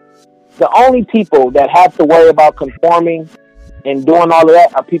only people that have to worry about conforming and doing all of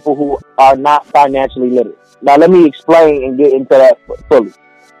that are people who are not financially literate. Now, let me explain and get into that fully.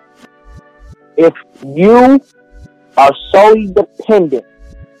 If you are solely dependent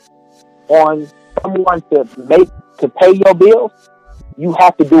on someone to pay your bills, you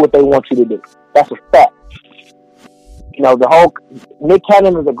have to do what they want you to do. That's a fact. The whole Nick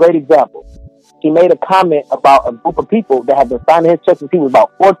Cannon is a great example. He made a comment about a group of people that have been signing his checks since he was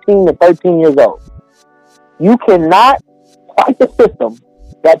about 14 to 13 years old. You cannot fight the system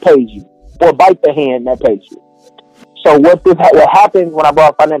that pays you or bite the hand that pays you. So what happens when I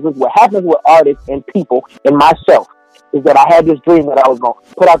brought financials, what happens with artists and people and myself is that I had this dream that I was going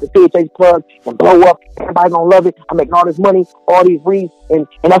to put out the CHH plug and blow up. Everybody's going to love it. I'm making all this money, all these reads, and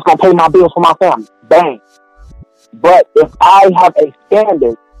that's going to pay my bills for my family. Bang. But if I have a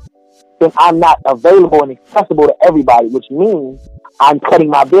standard, then I'm not available and accessible to everybody, which means I'm cutting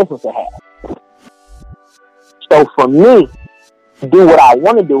my business in half. So for me to do what I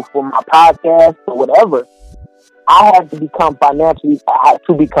want to do for my podcast or whatever, I have to become let me not say,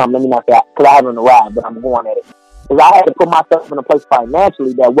 because I haven't arrived, but I'm going at it. Because I had to put myself in a place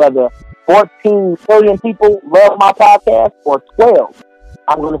financially that whether 14 million people love my podcast or 12,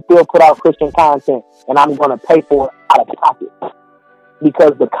 I'm going to still put out Christian content and I'm going to pay for it out of pocket.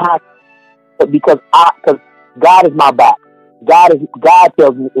 Because because God is my boss. God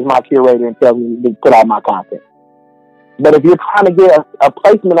tells me, is my curator and tells me to put out my content. But if you're trying to get a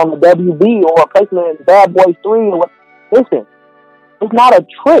placement on the WB or a placement in Bad Boys 3 listen, it's not a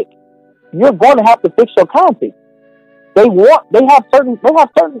trick. You're going to have to fix your content. They have certain,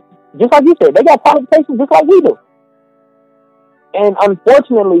 just like you said, they got qualifications just like we do. And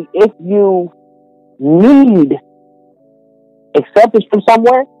unfortunately, if you need acceptance from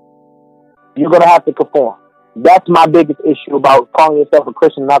somewhere, you're going to have to conform. That's my biggest issue about calling yourself a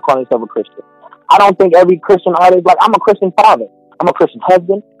Christian and not calling yourself a Christian. I don't think every Christian artist, I'm a Christian father. I'm a Christian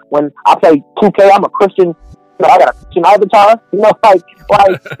husband. When I play 2K, I'm a Christian, I got a Christian avatar.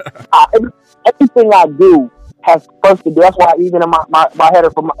 Everything I do has first to do. That's why even in my header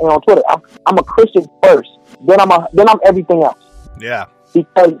on Twitter, I'm a Christian first. Then I'm everything else. Yeah.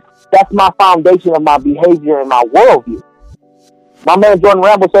 Because that's my foundation of my behavior and my worldview. My man Jordan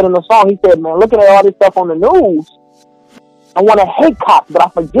Rambo said in the song, he said, man, looking at all this stuff on the news, I want to hate cops, but I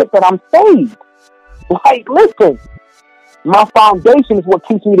forget that I'm saved. Listen, my foundation is what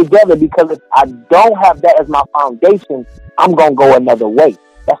keeps me together, because if I don't have that as my foundation, I'm going to go another way.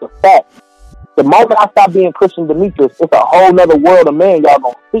 That's a fact. The moment I stop being Christian Demetrius, it's a whole nother world of man y'all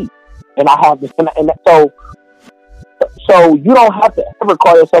going to see. And I have this, so you don't have to ever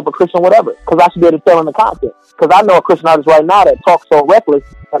call yourself a Christian whatever, because I should be able to tell in the content. Because I know a Christian artist right now that talks so reckless,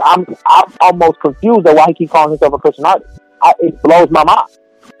 and I'm almost confused at why he keeps calling himself a Christian artist. It blows my mind.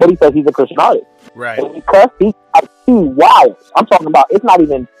 But he says he's a Christian artist. Right. And because he wild. I'm talking about, it's not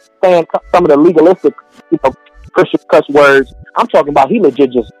even saying some of the legalistic, Christian cuss words. I'm talking about he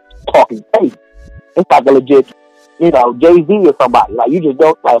legit just talking faith. It's like a legit, Jay-Z or somebody. Like, you just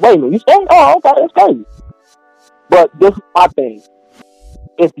don't, wait a minute, you saying? Oh, okay, that's crazy. But this is my thing.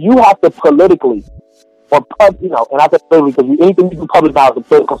 if you have to politically, or you know, and I say politically because anything you do public now is a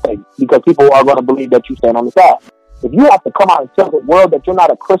political statement because people are going to believe that you stand on the side. If you have to come out and tell the world that you're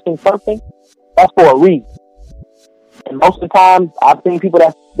not a Christian person, that's for a reason. And most of the times, I've seen people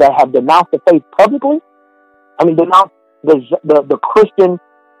that have denounced the faith publicly. I mean, denounced the Christian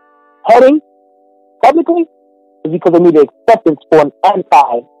heading publicly, is because they need acceptance for an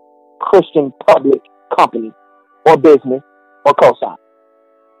anti-Christian public company or business or cosign.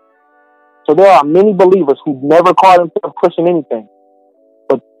 So there are many believers who never call themselves Christian anything,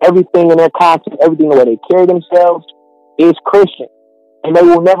 but everything in their content, everything the way they carry themselves is Christian. And they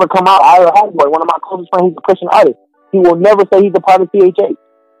will never come out. I have a homeboy, one of my closest friends, he's a Christian artist. He will never say he's a part of CHH,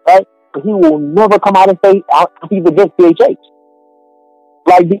 right? But he will never come out and say he's against CHH.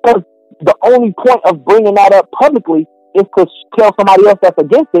 Like, because the only point of bringing that up publicly is to tell somebody else that's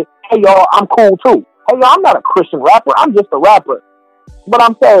against it, hey, y'all, I'm cool too. Hey, y'all, I'm not a Christian rapper. I'm just a rapper. But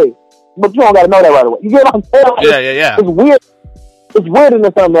I'm saying, but you don't got to know that right away. You get what I'm saying? Yeah. It's weird. It's weird and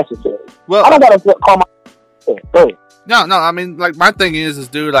it's unnecessary. Well, I don't got to call my... Go ahead. No, I mean, like, my thing is,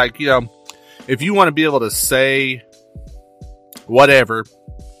 dude, like, you know, if you want to be able to say whatever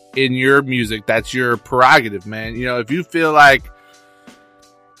in your music, that's your prerogative, man. You know, if you feel like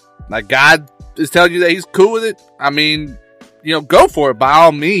God is telling you that he's cool with it, I mean, you know, go for it by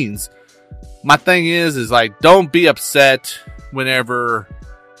all means. My thing is like, don't be upset whenever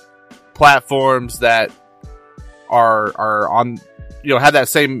platforms that are on, you know, have that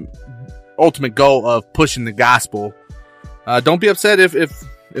same ultimate goal of pushing the gospel. Don't be upset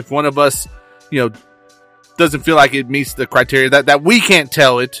if one of us, you know, doesn't feel like it meets the criteria that we can't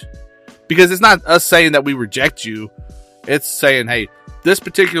tell it, because it's not us saying that we reject you. It's saying, hey, this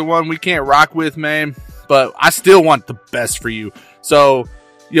particular one we can't rock with, man, but I still want the best for you. So,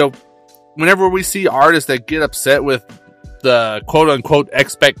 you know, whenever we see artists that get upset with the quote unquote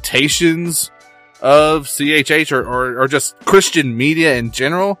expectations of CHH or just Christian media in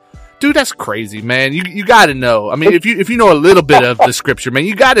general, dude, that's crazy, man. You got to know. I mean, if you know a little bit of the scripture, man,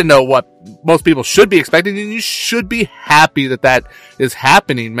 you got to know what most people should be expecting, and you should be happy that is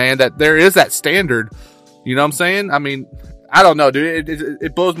happening, man. That there is that standard. You know what I'm saying? I mean, I don't know, dude.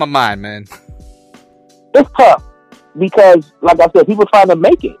 It blows my mind, man. It's tough because, like I said, people trying to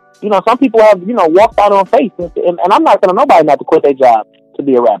make it. You know, some people have, you know, walked out on faith, and I'm not telling nobody not to quit their job to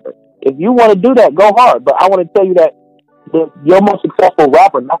be a rapper. If you want to do that, go hard. But I want to tell you that your most successful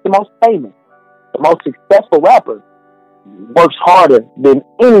rapper, not the most famous, the most successful rapper works harder than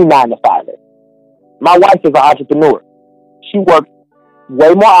any 9-to-5er. My wife is an entrepreneur. She works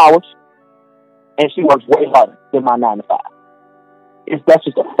way more hours, and she works way harder than my 9-to-5. That's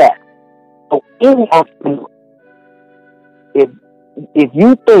just a fact. So any entrepreneur, if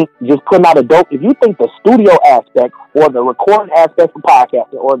you think just putting out if you think the studio aspect or the recording aspect for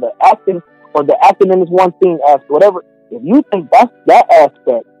podcasting or the acting in this one scene aspect, whatever, if you think that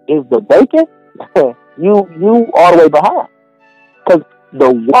aspect is the bacon, you all the way behind. Because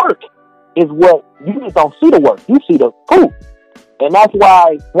the work is what you just don't see the work. You see the food. And that's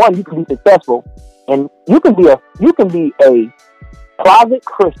why, one, you can be successful, and you can be a closet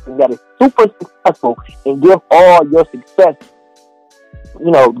Christian that is super successful and give all your success,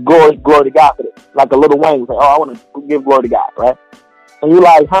 you know, glory to God for this. Like a Lil Wayne say, I want to give glory to God, right? And you're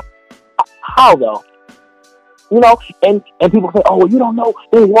like, how though? You know, and people say, well, you don't know,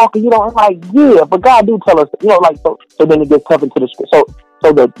 they walking, you don't. I'm like, yeah, but God do tell us, you know, like, so then it gets tough into the script.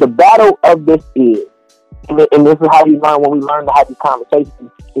 So the battle of this is, and this is how you learn when we learn to have these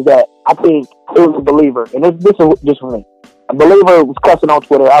conversations, is that I think it was a believer, and this is just for me. A believer was cussing on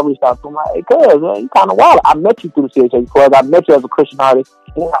Twitter. I reached out to him, like, hey, cuz, man, you kind of wild. I met you through the CHH Club. I met you as a Christian artist.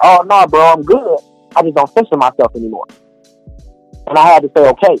 And he's like, oh, no, bro, I'm good. I just don't censor myself anymore. And I had to say,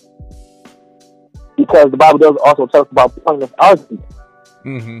 okay. Because the Bible does also tell us about pointless arguments.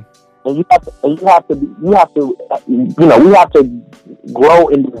 Mm-hmm. And we have to grow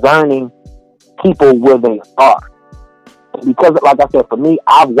in discerning people where they are. Because, like I said, for me,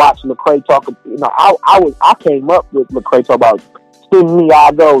 I've watched Lecrae talk. You know, I came up with Lecrae talk about Spin Me,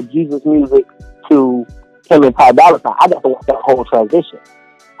 I Go, Jesus music to him and Ty Dolla $ign. I got to watch that whole transition.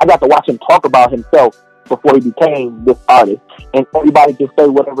 I got to watch him talk about himself before he became this artist. And everybody can say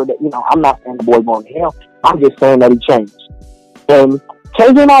whatever that, you know, I'm not saying the boy going to hell. I'm just saying that he changed. And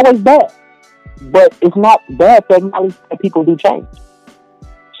change ain't always bad. But it's not bad to acknowledge that people do change.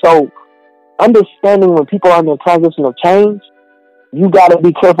 So, understanding when people are in the transition of change, you got to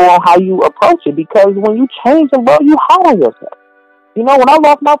be careful on how you approach it, because when you change, bro, you hard on yourself. You know, when I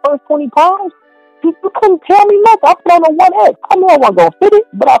lost my first 20 pounds, you couldn't tell me nothing. I put on a 1X. I knew I wasn't going to fit it,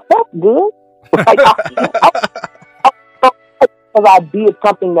 but I felt good. Like, because I did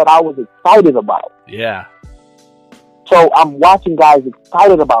something that I was excited about. Yeah. So I'm watching guys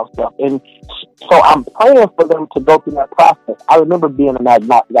excited about stuff, and so I'm praying for them to go through that process. I remember being an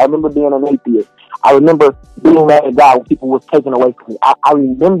agnostic. I remember being an atheist. I remember being mad at God when people was taken away from me. I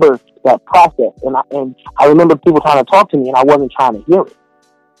remember that process, and I remember people trying to talk to me, and I wasn't trying to hear it.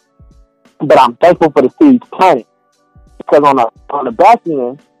 But I'm thankful for the seeds planted, because on the back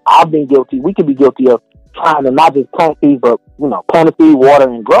end, I've been guilty. We could be guilty of trying to not just plant seeds, but plant a seed, water,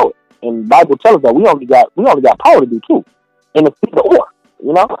 and grow it. And the Bible tells us that we only got power to do two, and it's either or,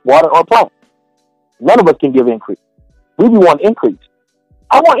 water or plant. None of us can give increase. We want increase.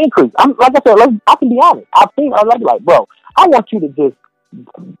 I want increase. I'm like I said, I can be honest. I'm like, bro, I want you to just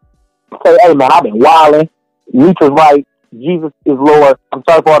say, hey man, I've been wilding. Nietzsche's right. Jesus is Lord. I'm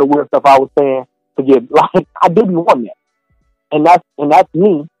sorry for all the weird stuff I was saying. Forgive. Like, I didn't want that, and that's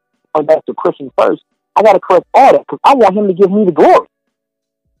me. Going back to Christian first, I got to correct all that because I want Him to give me the glory.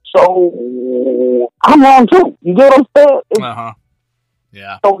 So I'm wrong too. You get what I'm saying?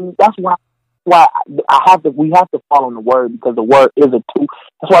 Yeah. So that's why we have to follow the word, because the word is a two.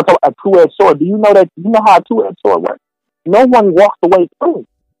 That's why I talk a two-edged sword. Do you know that? You know how a two-edged sword works? No one walks away through.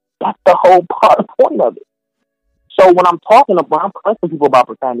 That's the whole point of it. So when I'm correcting people about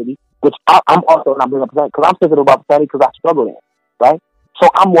profanity, which I'm also not bringing up profanity because I'm sensitive about profanity because I struggle in it, right? So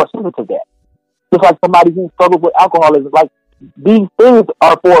I'm more sensitive to that. Just like somebody who struggles with alcoholism, like, these things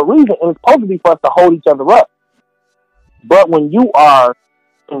are for a reason, and it's supposed to be for us to hold each other up. But when you are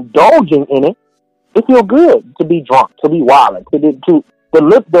indulging in it, it feels good to be drunk, to be wild, to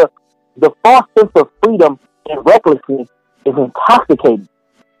live the false sense of freedom and recklessness is intoxicating.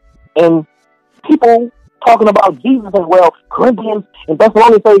 And people talking about Jesus and Corinthians and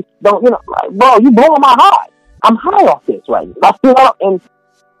Thessalonians say, don't, like, bro, you blowing my high. I'm high off this right now.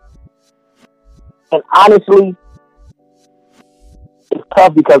 And honestly, it's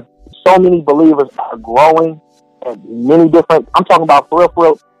tough because so many believers are growing and many different. I'm talking about for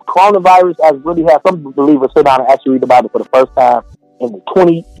real. Coronavirus has really had some believers sit down and actually read the Bible for the first time in a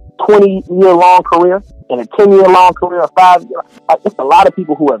 20-year-long career, in a 10-year-long career, a 5-year. Like, it's a lot of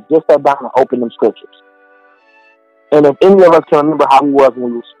people who have just sat down and opened them scriptures. And if any of us can remember how we was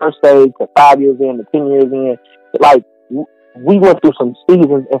when we was first saved, to 5 years in, to 10 years in, like, we went through some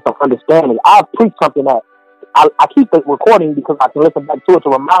seasons and some understanding. I've preached something that I keep it recording because I can listen back to it to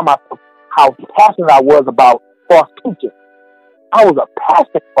remind myself how passionate I was about false teaching. I was a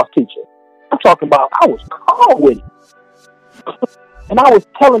passionate false teacher. I'm talking about I was calm with it. And I was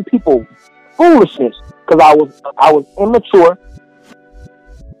telling people foolishness because I was immature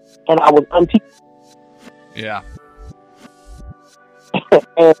and I was unteachable. Yeah.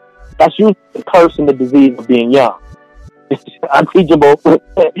 And that's usually the curse and the disease of being young. Unteachable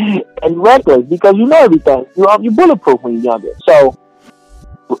and reckless because you know everything. You're bulletproof when you're younger. So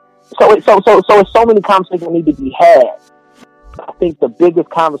it's so many conversations that need to be had. I think the biggest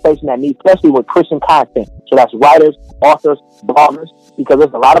conversation that needs, especially with Christian content, so that's writers, authors, bloggers, because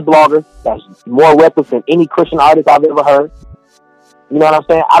there's a lot of bloggers that's more reckless than any Christian artist I've ever heard. You know what I'm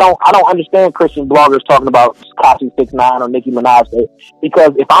saying? I don't understand Christian bloggers talking about Tekashi 6ix9ine or Nicki Minaj,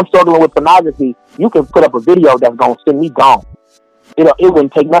 because if I'm struggling with pornography, you can put up a video that's gonna send me gone. It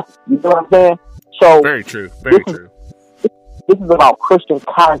wouldn't take nothing. You know what I'm saying? So very true. Very true. This is about Christian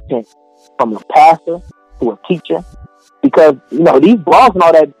content from a pastor to a teacher, because these blogs and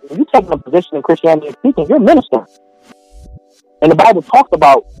all that. When you're taking a position in Christianity and speaking, you're ministering, and the Bible talks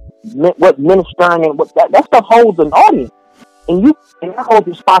about what ministering and what that stuff holds an audience. And that holds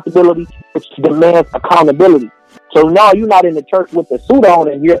responsibility, which demands accountability. So now you're not in the church with the suit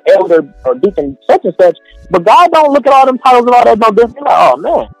on and you're elder or deacon such and such, but God don't look at all them titles and all that no different. Like, oh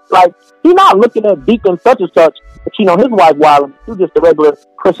man, like He's not looking at deacon such and such, but his wife wild. You're just a regular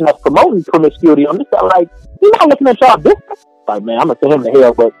Christian that's promoting promiscuity on this side. Like, He's not looking at y'all different. Like, man, I'm gonna send him to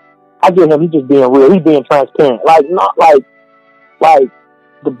hell, but I get him. He's just being real. He's being transparent. Like, not like.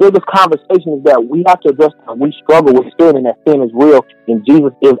 The biggest conversation is that we have to address that we struggle with sin, and that sin is real, and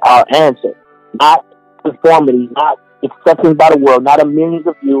Jesus is our answer. Not conformity, not acceptance by the world, not a millions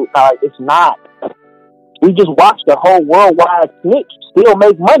of views. It's not. We just watch the whole worldwide snitch still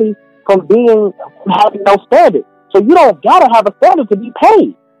make money from having no standard. So you don't gotta have a standard to be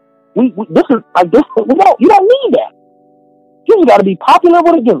paid. You don't need that. You just gotta be popular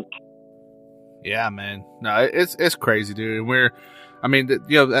with a gimmick. Yeah, man. No, it's crazy, dude. I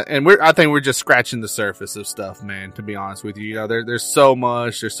think we're just scratching the surface of stuff, man, to be honest with you. There's so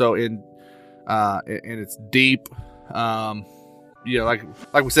much, there's so and it's deep. Like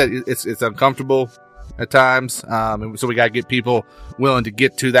we said, it's uncomfortable at times. And so we got to get people willing to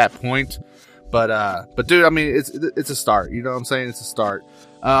get to that point. But dude, I mean, it's a start. You know what I'm saying? It's a start.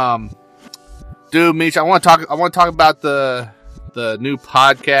 Dude, Meech, I want to talk about the new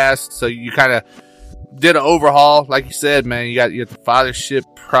podcast. So you kind of did an overhaul, like you said, man. You got the Fathership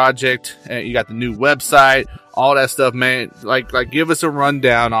Project, and you got the new website, all that stuff, man. Like give us a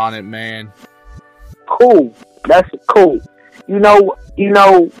rundown on it, man. Cool. That's cool. You know,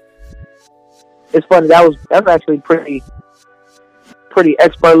 it's funny. That's actually pretty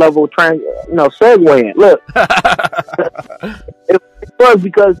expert level segue. Look, it was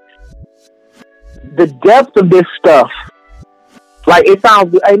because the depth of this stuff, like, it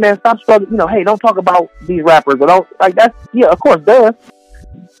sounds, hey man, stop struggling, hey, don't talk about these rappers, or don't, like, that's, yeah, of course, duh,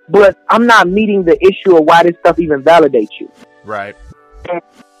 but I'm not meeting the issue of why this stuff even validates you. Right. And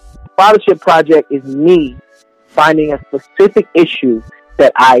Fathership Project is me finding a specific issue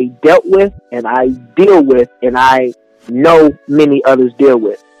that I dealt with, and I deal with, and I know many others deal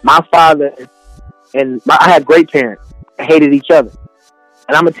with. My father I had great parents, hated each other.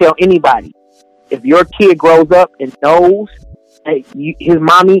 And I'm going to tell anybody, if your kid grows up and knows that his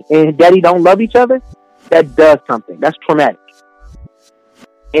mommy and his daddy don't love each other, that does something. That's traumatic.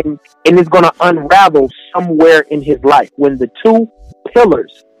 And it's going to unravel somewhere in his life when the two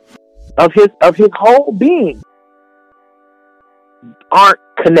pillars of his whole being aren't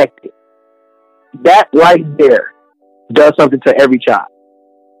connected. That right there does something to every child.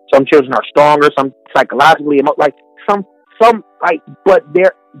 Some children are stronger, some psychologically,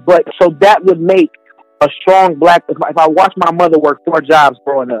 but so that would make a strong black. If I watched my mother work 4 jobs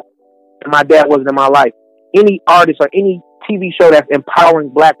growing up, and my dad wasn't in my life, any artist or any TV show that's empowering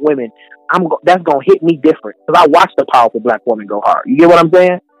black women, that's gonna hit me different because I watched a powerful black woman go hard. You get what I'm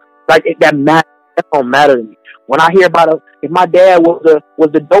saying? Like that don't matter to me. When I hear about if my dad was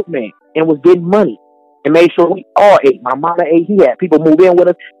the dope man and was getting money and made sure we all ate. My mama ate. He had people move in with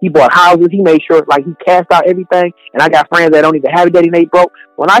us. He bought houses. He made sure he cast out everything. And I got friends that don't even have a daddy and they broke.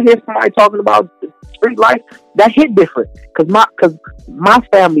 When I hear somebody talking about street life, that hit different because my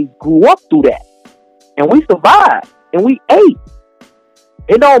family grew up through that, and we survived and we ate.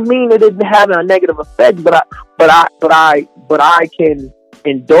 It don't mean it didn't have a negative effect, but I can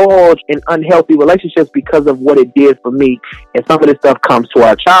indulge in unhealthy relationships because of what it did for me, and some of this stuff comes to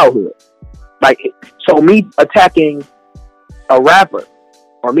our childhood. Like, so me attacking a rapper,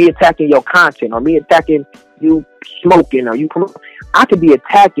 or me attacking your content, or me attacking you smoking, or you promote, I could be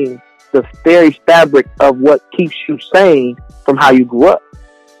attacking the very fabric of what keeps you sane from how you grew up.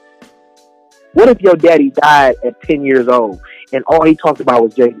 What if your daddy died at 10 years old and all he talked about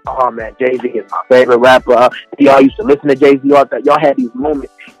was Jay-Z? Oh man, Jay-Z is my favorite rapper. Y'all used to listen to Jay-Z. Y'all had these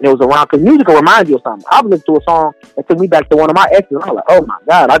moments and it was around, because music will remind you of something. I listened to a song that took me back to one of my exes, and I was like, oh my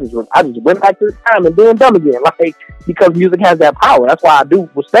God, I just went back to the time and doing dumb again. Like, because music has that power. That's why I do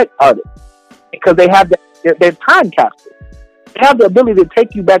respect artists, because they have they're time capsules. They have the ability to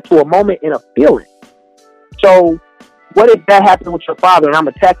take you back to a moment and a feeling. So what if that happened with your father, and I'm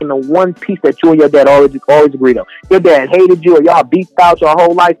attacking the one piece that you and your dad always agreed on? Your dad hated you, or y'all beefed out your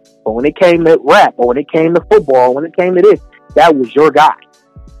whole life, but when it came to rap, or when it came to football, or when it came to this, that was your guy.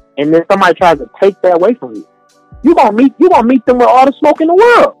 And then somebody tries to take that away from you. You gonna meet them with all the smoke in the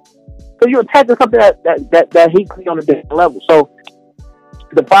world, because you're attacking something that hits me on a different level. So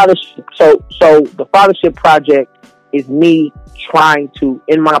the Fathership Project is me trying to,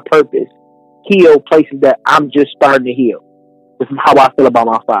 in my purpose, heal places that I'm just starting to heal. This is how I feel about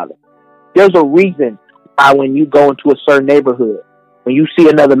my father. There's a reason why when you go into a certain neighborhood, when you see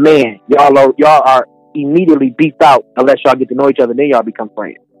another man, y'all are immediately beefed out unless y'all get to know each other, then y'all become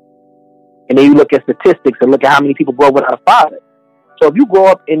friends. And then you look at statistics and look at how many people grow up without a father. So if you grow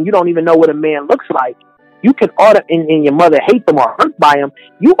up and you don't even know what a man looks like, you can order and your mother hates him or hurt by him.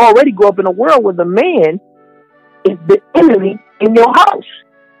 You already grew up in a world where the man is the enemy in your house.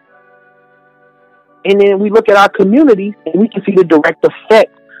 And then we look at our communities and we can see the direct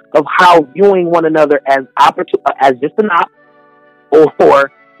effect of how viewing one another as just an op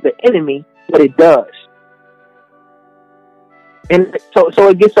or the enemy, what it does. And so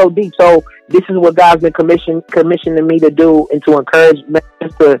it gets so deep. So this is what God's been commissioning me to do, and to encourage men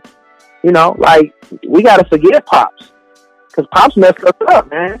to, like, we got to forgive Pops, because Pops messed us up,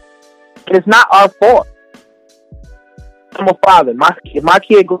 man. And it's not our fault. I'm a father. If my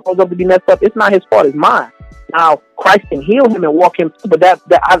kid grows up to be messed up, it's not his fault. It's mine. Now Christ can heal him and walk him through, but that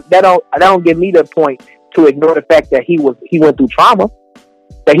don't give me the point to ignore the fact that he went through trauma,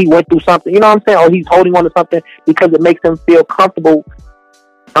 that he went through something. You know what I'm saying? Or he's holding on to something because it makes him feel comfortable,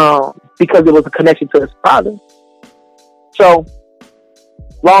 because it was a connection to his father. So,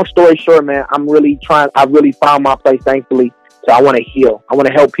 long story short, man, I really found my place, thankfully, So I want to heal. I want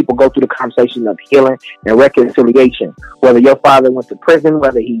to help people go through the conversation of healing and reconciliation. Whether your father went to prison,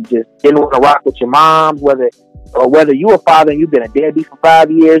 whether he just didn't want to rock with your moms, whether you a father and you've been a deadbeat for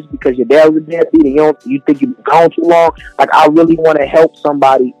 5 years because your dad was a deadbeat and you think you've been gone too long. Like, I really want to help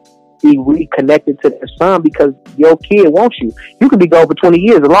somebody be reconnected to their son because your kid wants you. You could be gone for 20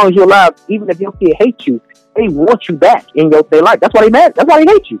 years. As long as you're alive, even if your kid hates you, they want you back in their life. That's why they mad. That's why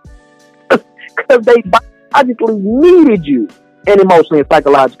they hate you. Because they biologically needed you, and emotionally and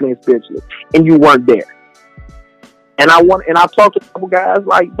psychologically and spiritually, and you weren't there. And I've talked to a couple guys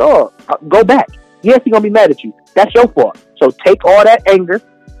like, dog, go back. Yes, he's gonna be mad at you. That's your fault. So take all that anger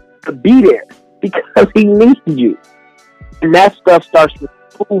to be there because he needs you. And that stuff starts to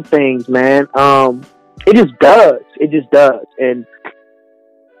smooth things, man. It just does. It just does. And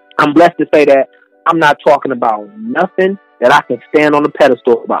I'm blessed to say that I'm not talking about nothing that I can stand on the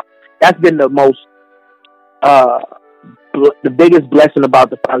pedestal about. That's been the most, the biggest blessing about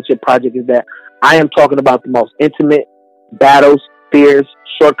the Fathership Project is that I am talking about the most intimate battles, fears,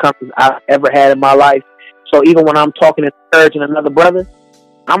 shortcomings I've ever had in my life. So even when I'm talking and encouraging another brother,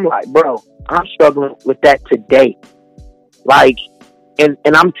 I'm like, bro, I'm struggling with that today. Like, and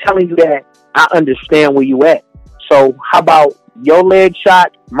I'm telling you that I understand where you at. So how about your leg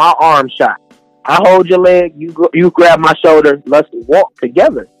shot, my arm shot? I hold your leg, you grab my shoulder, let's walk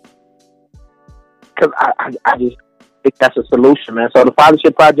together. Because I just think that's a solution, man. So the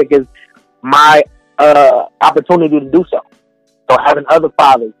Fathership Project is my opportunity to do so. So having other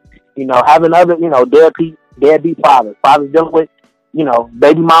fathers, having other, deadbeat fathers dealing with,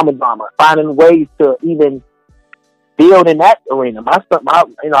 baby mama drama, finding ways to even build in that arena. My son, my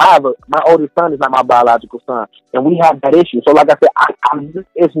oldest son is not my biological son, and we have that issue. So like I said,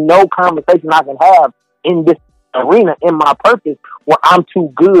 it's no conversation I can have in this arena in my purpose where I'm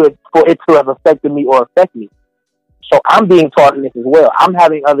too good for it to have affected me or affect me. So I'm being taught in this as well. I'm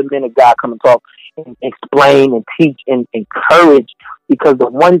having other men of God come and talk and explain and teach and encourage, because the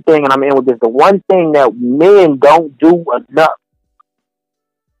one thing, and I'm in with this, the one thing that men don't do enough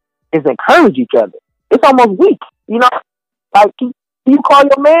is encourage each other. It's almost weak, like, can you call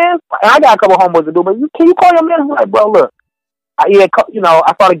your man? And I got a couple of homeboys to do, but can you call your man? Like, bro, look, I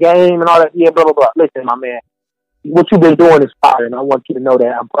saw the game and all that. Yeah, blah, blah, blah. Listen, my man, what you've been doing is fire, and I want you to know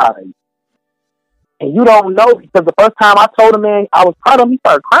that I'm proud of you. And you don't know, because the first time I told him, man, I was proud of him, he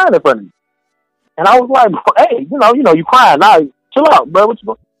started crying in front of me. And I was like, hey, you crying. Now, chill out, bro. What you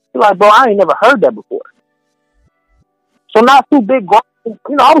doing? He's like, bro, I ain't never heard that before. So not too big,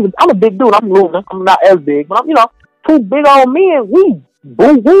 I'm a big dude. I'm losing. I'm not as big, but I'm, two big old men, we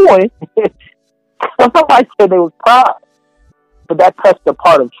boo-booing. Somebody said they was proud. But that touched a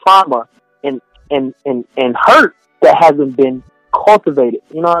part of trauma and hurt that hasn't been cultivated.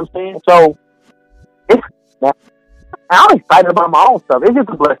 You know what I'm saying? So, man, I'm excited about my own stuff. It's just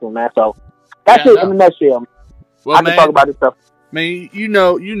a blessing, man. So, that's it in a nutshell. Well, I can talk about this stuff. Man, you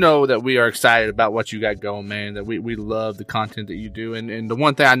know that we are excited about what you got going, man. That we love the content that you do, and the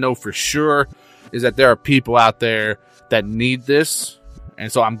one thing I know for sure is that there are people out there that need this,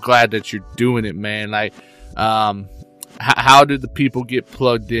 and so I'm glad that you're doing it, man. Like, how did the people get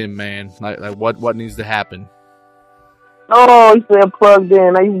plugged in, man? Like what needs to happen? Oh, he said plugged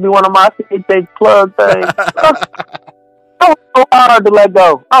in. That used to be one of my CHH plug things. So hard to let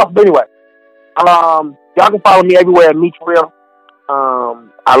go. Oh, but anyway, y'all can follow me everywhere at Meet Real.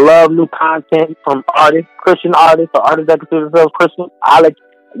 I love new content from artists, Christian artists, or artists that consider themselves Christian.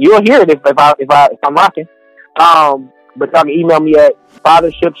 You'll hear it if I'm rocking. But y'all can email me at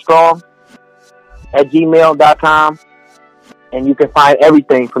fathershipstrong@gmail.com, and you can find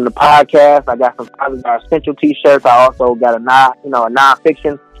everything from the podcast. I got some Fathers Are Essential t-shirts. I also got a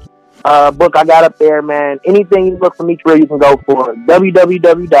non-fiction book I got up there, man. Anything you look for me through, you can go for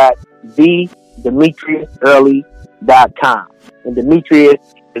www.thedemetriusearly.com. And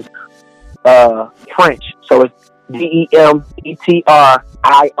Demetrius is French, so it's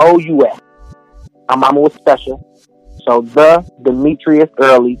DEMETRIOUS. My mama was special, so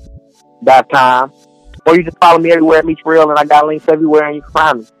thedemetriusearly.com. Or you just follow me everywhere at Meet Real, and I got links everywhere, and you can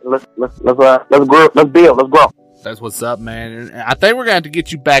find me. Let's grow, let's build, let's grow. That's what's up, man. And I think we're gonna have to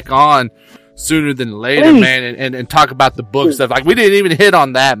get you back on sooner than later, man, and talk about the book stuff. Like, we didn't even hit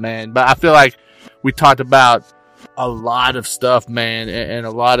on that, man, but I feel like we talked about a lot of stuff, man, and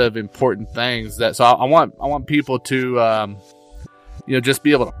a lot of important things. So I want people to just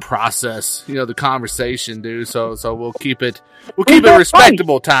be able to process the conversation, dude. So we'll keep it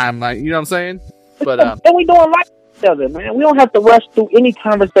respectable time, like, you know what I'm saying? But and we doing right each other, man. We don't have to rush through any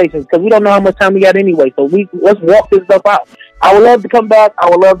conversations because we don't know how much time we got anyway. So let's walk this stuff out. I would love to come back. I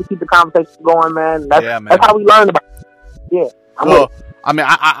would love to keep the conversation going, man. That's how we learn about it. Yeah.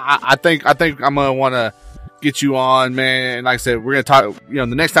 I think I'm gonna want to get you on, man. And like I said, we're gonna talk. The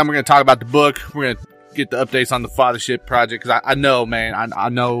next time we're gonna talk about the book. We're gonna get the updates on the Fathership Project, because I know, man. I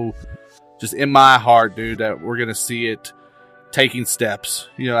know, just in my heart, dude, that we're gonna see it taking steps,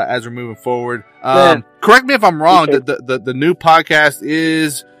 as we're moving forward. Correct me if I'm wrong. The new podcast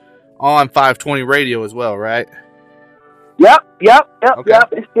is on 520 Radio as well, right? Yep. Okay.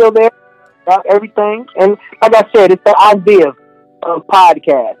 It's still there. Got everything. And like I said, it's the idea of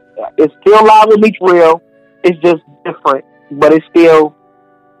podcast. It's still live with Meets Real. It's just different, but it's still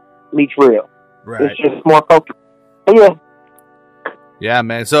Meets Real. Right. It's just more focused. Yeah. Yeah,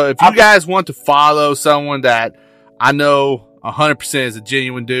 man. So if you guys want to follow someone that I know 100% is a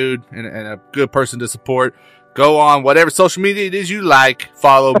genuine dude and a good person to support, go on whatever social media it is you like,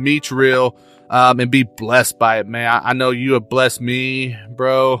 follow Meets Real, and be blessed by it, man. I know you have blessed me,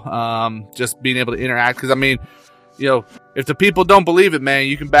 bro. Just being able to interact. Cause I mean, if the people don't believe it, man,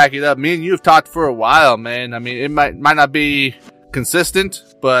 you can back it up. Me and you have talked for a while, man. I mean, it might not be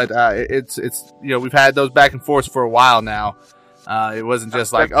consistent, but, it's, we've had those back and forth for a while now. It wasn't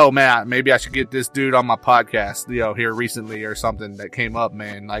just like, oh man, maybe I should get this dude on my podcast, here recently or something that came up,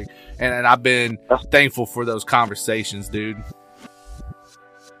 man. Like, and I've been thankful for those conversations, dude.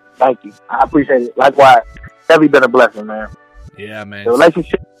 Thank you. I appreciate it. Likewise. Definitely been a blessing, man. Yeah, man. The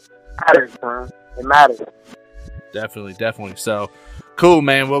relationship matters, man. It matters. Definitely. So cool,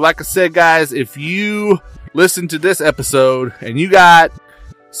 man. Well, like I said, guys, if you listen to this episode and you got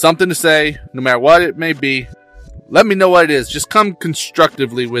something to say, no matter what it may be, let me know what it is. Just come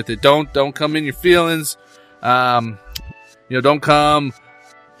constructively with it. Don't come in your feelings. Don't come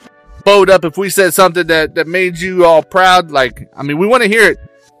bowed up if we said something that made you all proud. Like, I mean, we want to hear it.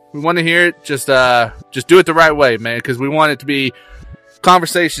 Just do it the right way, man. Because we want it to be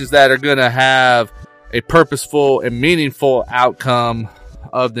conversations that are gonna have a purposeful and meaningful outcome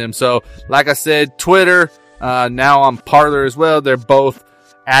of them. So, like I said, Twitter, now on Parler as well. They're both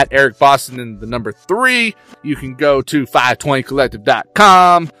at Eric Boston and the number 3. You can go to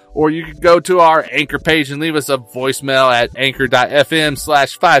 520collective.com, or you can go to our Anchor page and leave us a voicemail at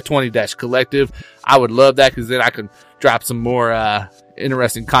anchor.fm/520-collective. I would love that, because then I can drop some more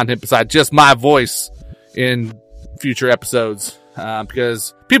interesting content besides just my voice in future episodes,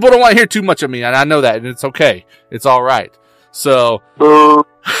 because people don't want to hear too much of me, and I know that, and it's okay. It's all right. So,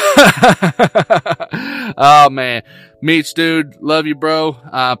 oh man, Meech, dude, love you, bro.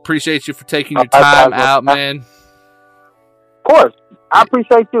 Appreciate you for taking your time out, man. Of course, I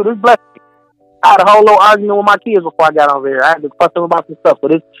appreciate you. This blessed me. I had a whole little argument with my kids before I got over here. I had to fuss them about some stuff,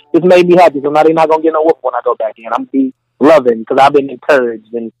 but this made me happy. So now they're not gonna get no whoop when I go back in. I'm gonna be loving, because I've been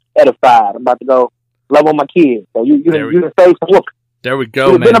encouraged and edified. I'm about to go love on my kids. So you can save some whoop. There we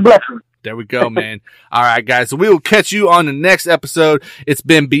go, man. It's been a blessing. There we go, man. All right, guys. So we will catch you on the next episode. It's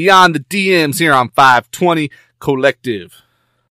been Beyond the DMs here on 520 Collective.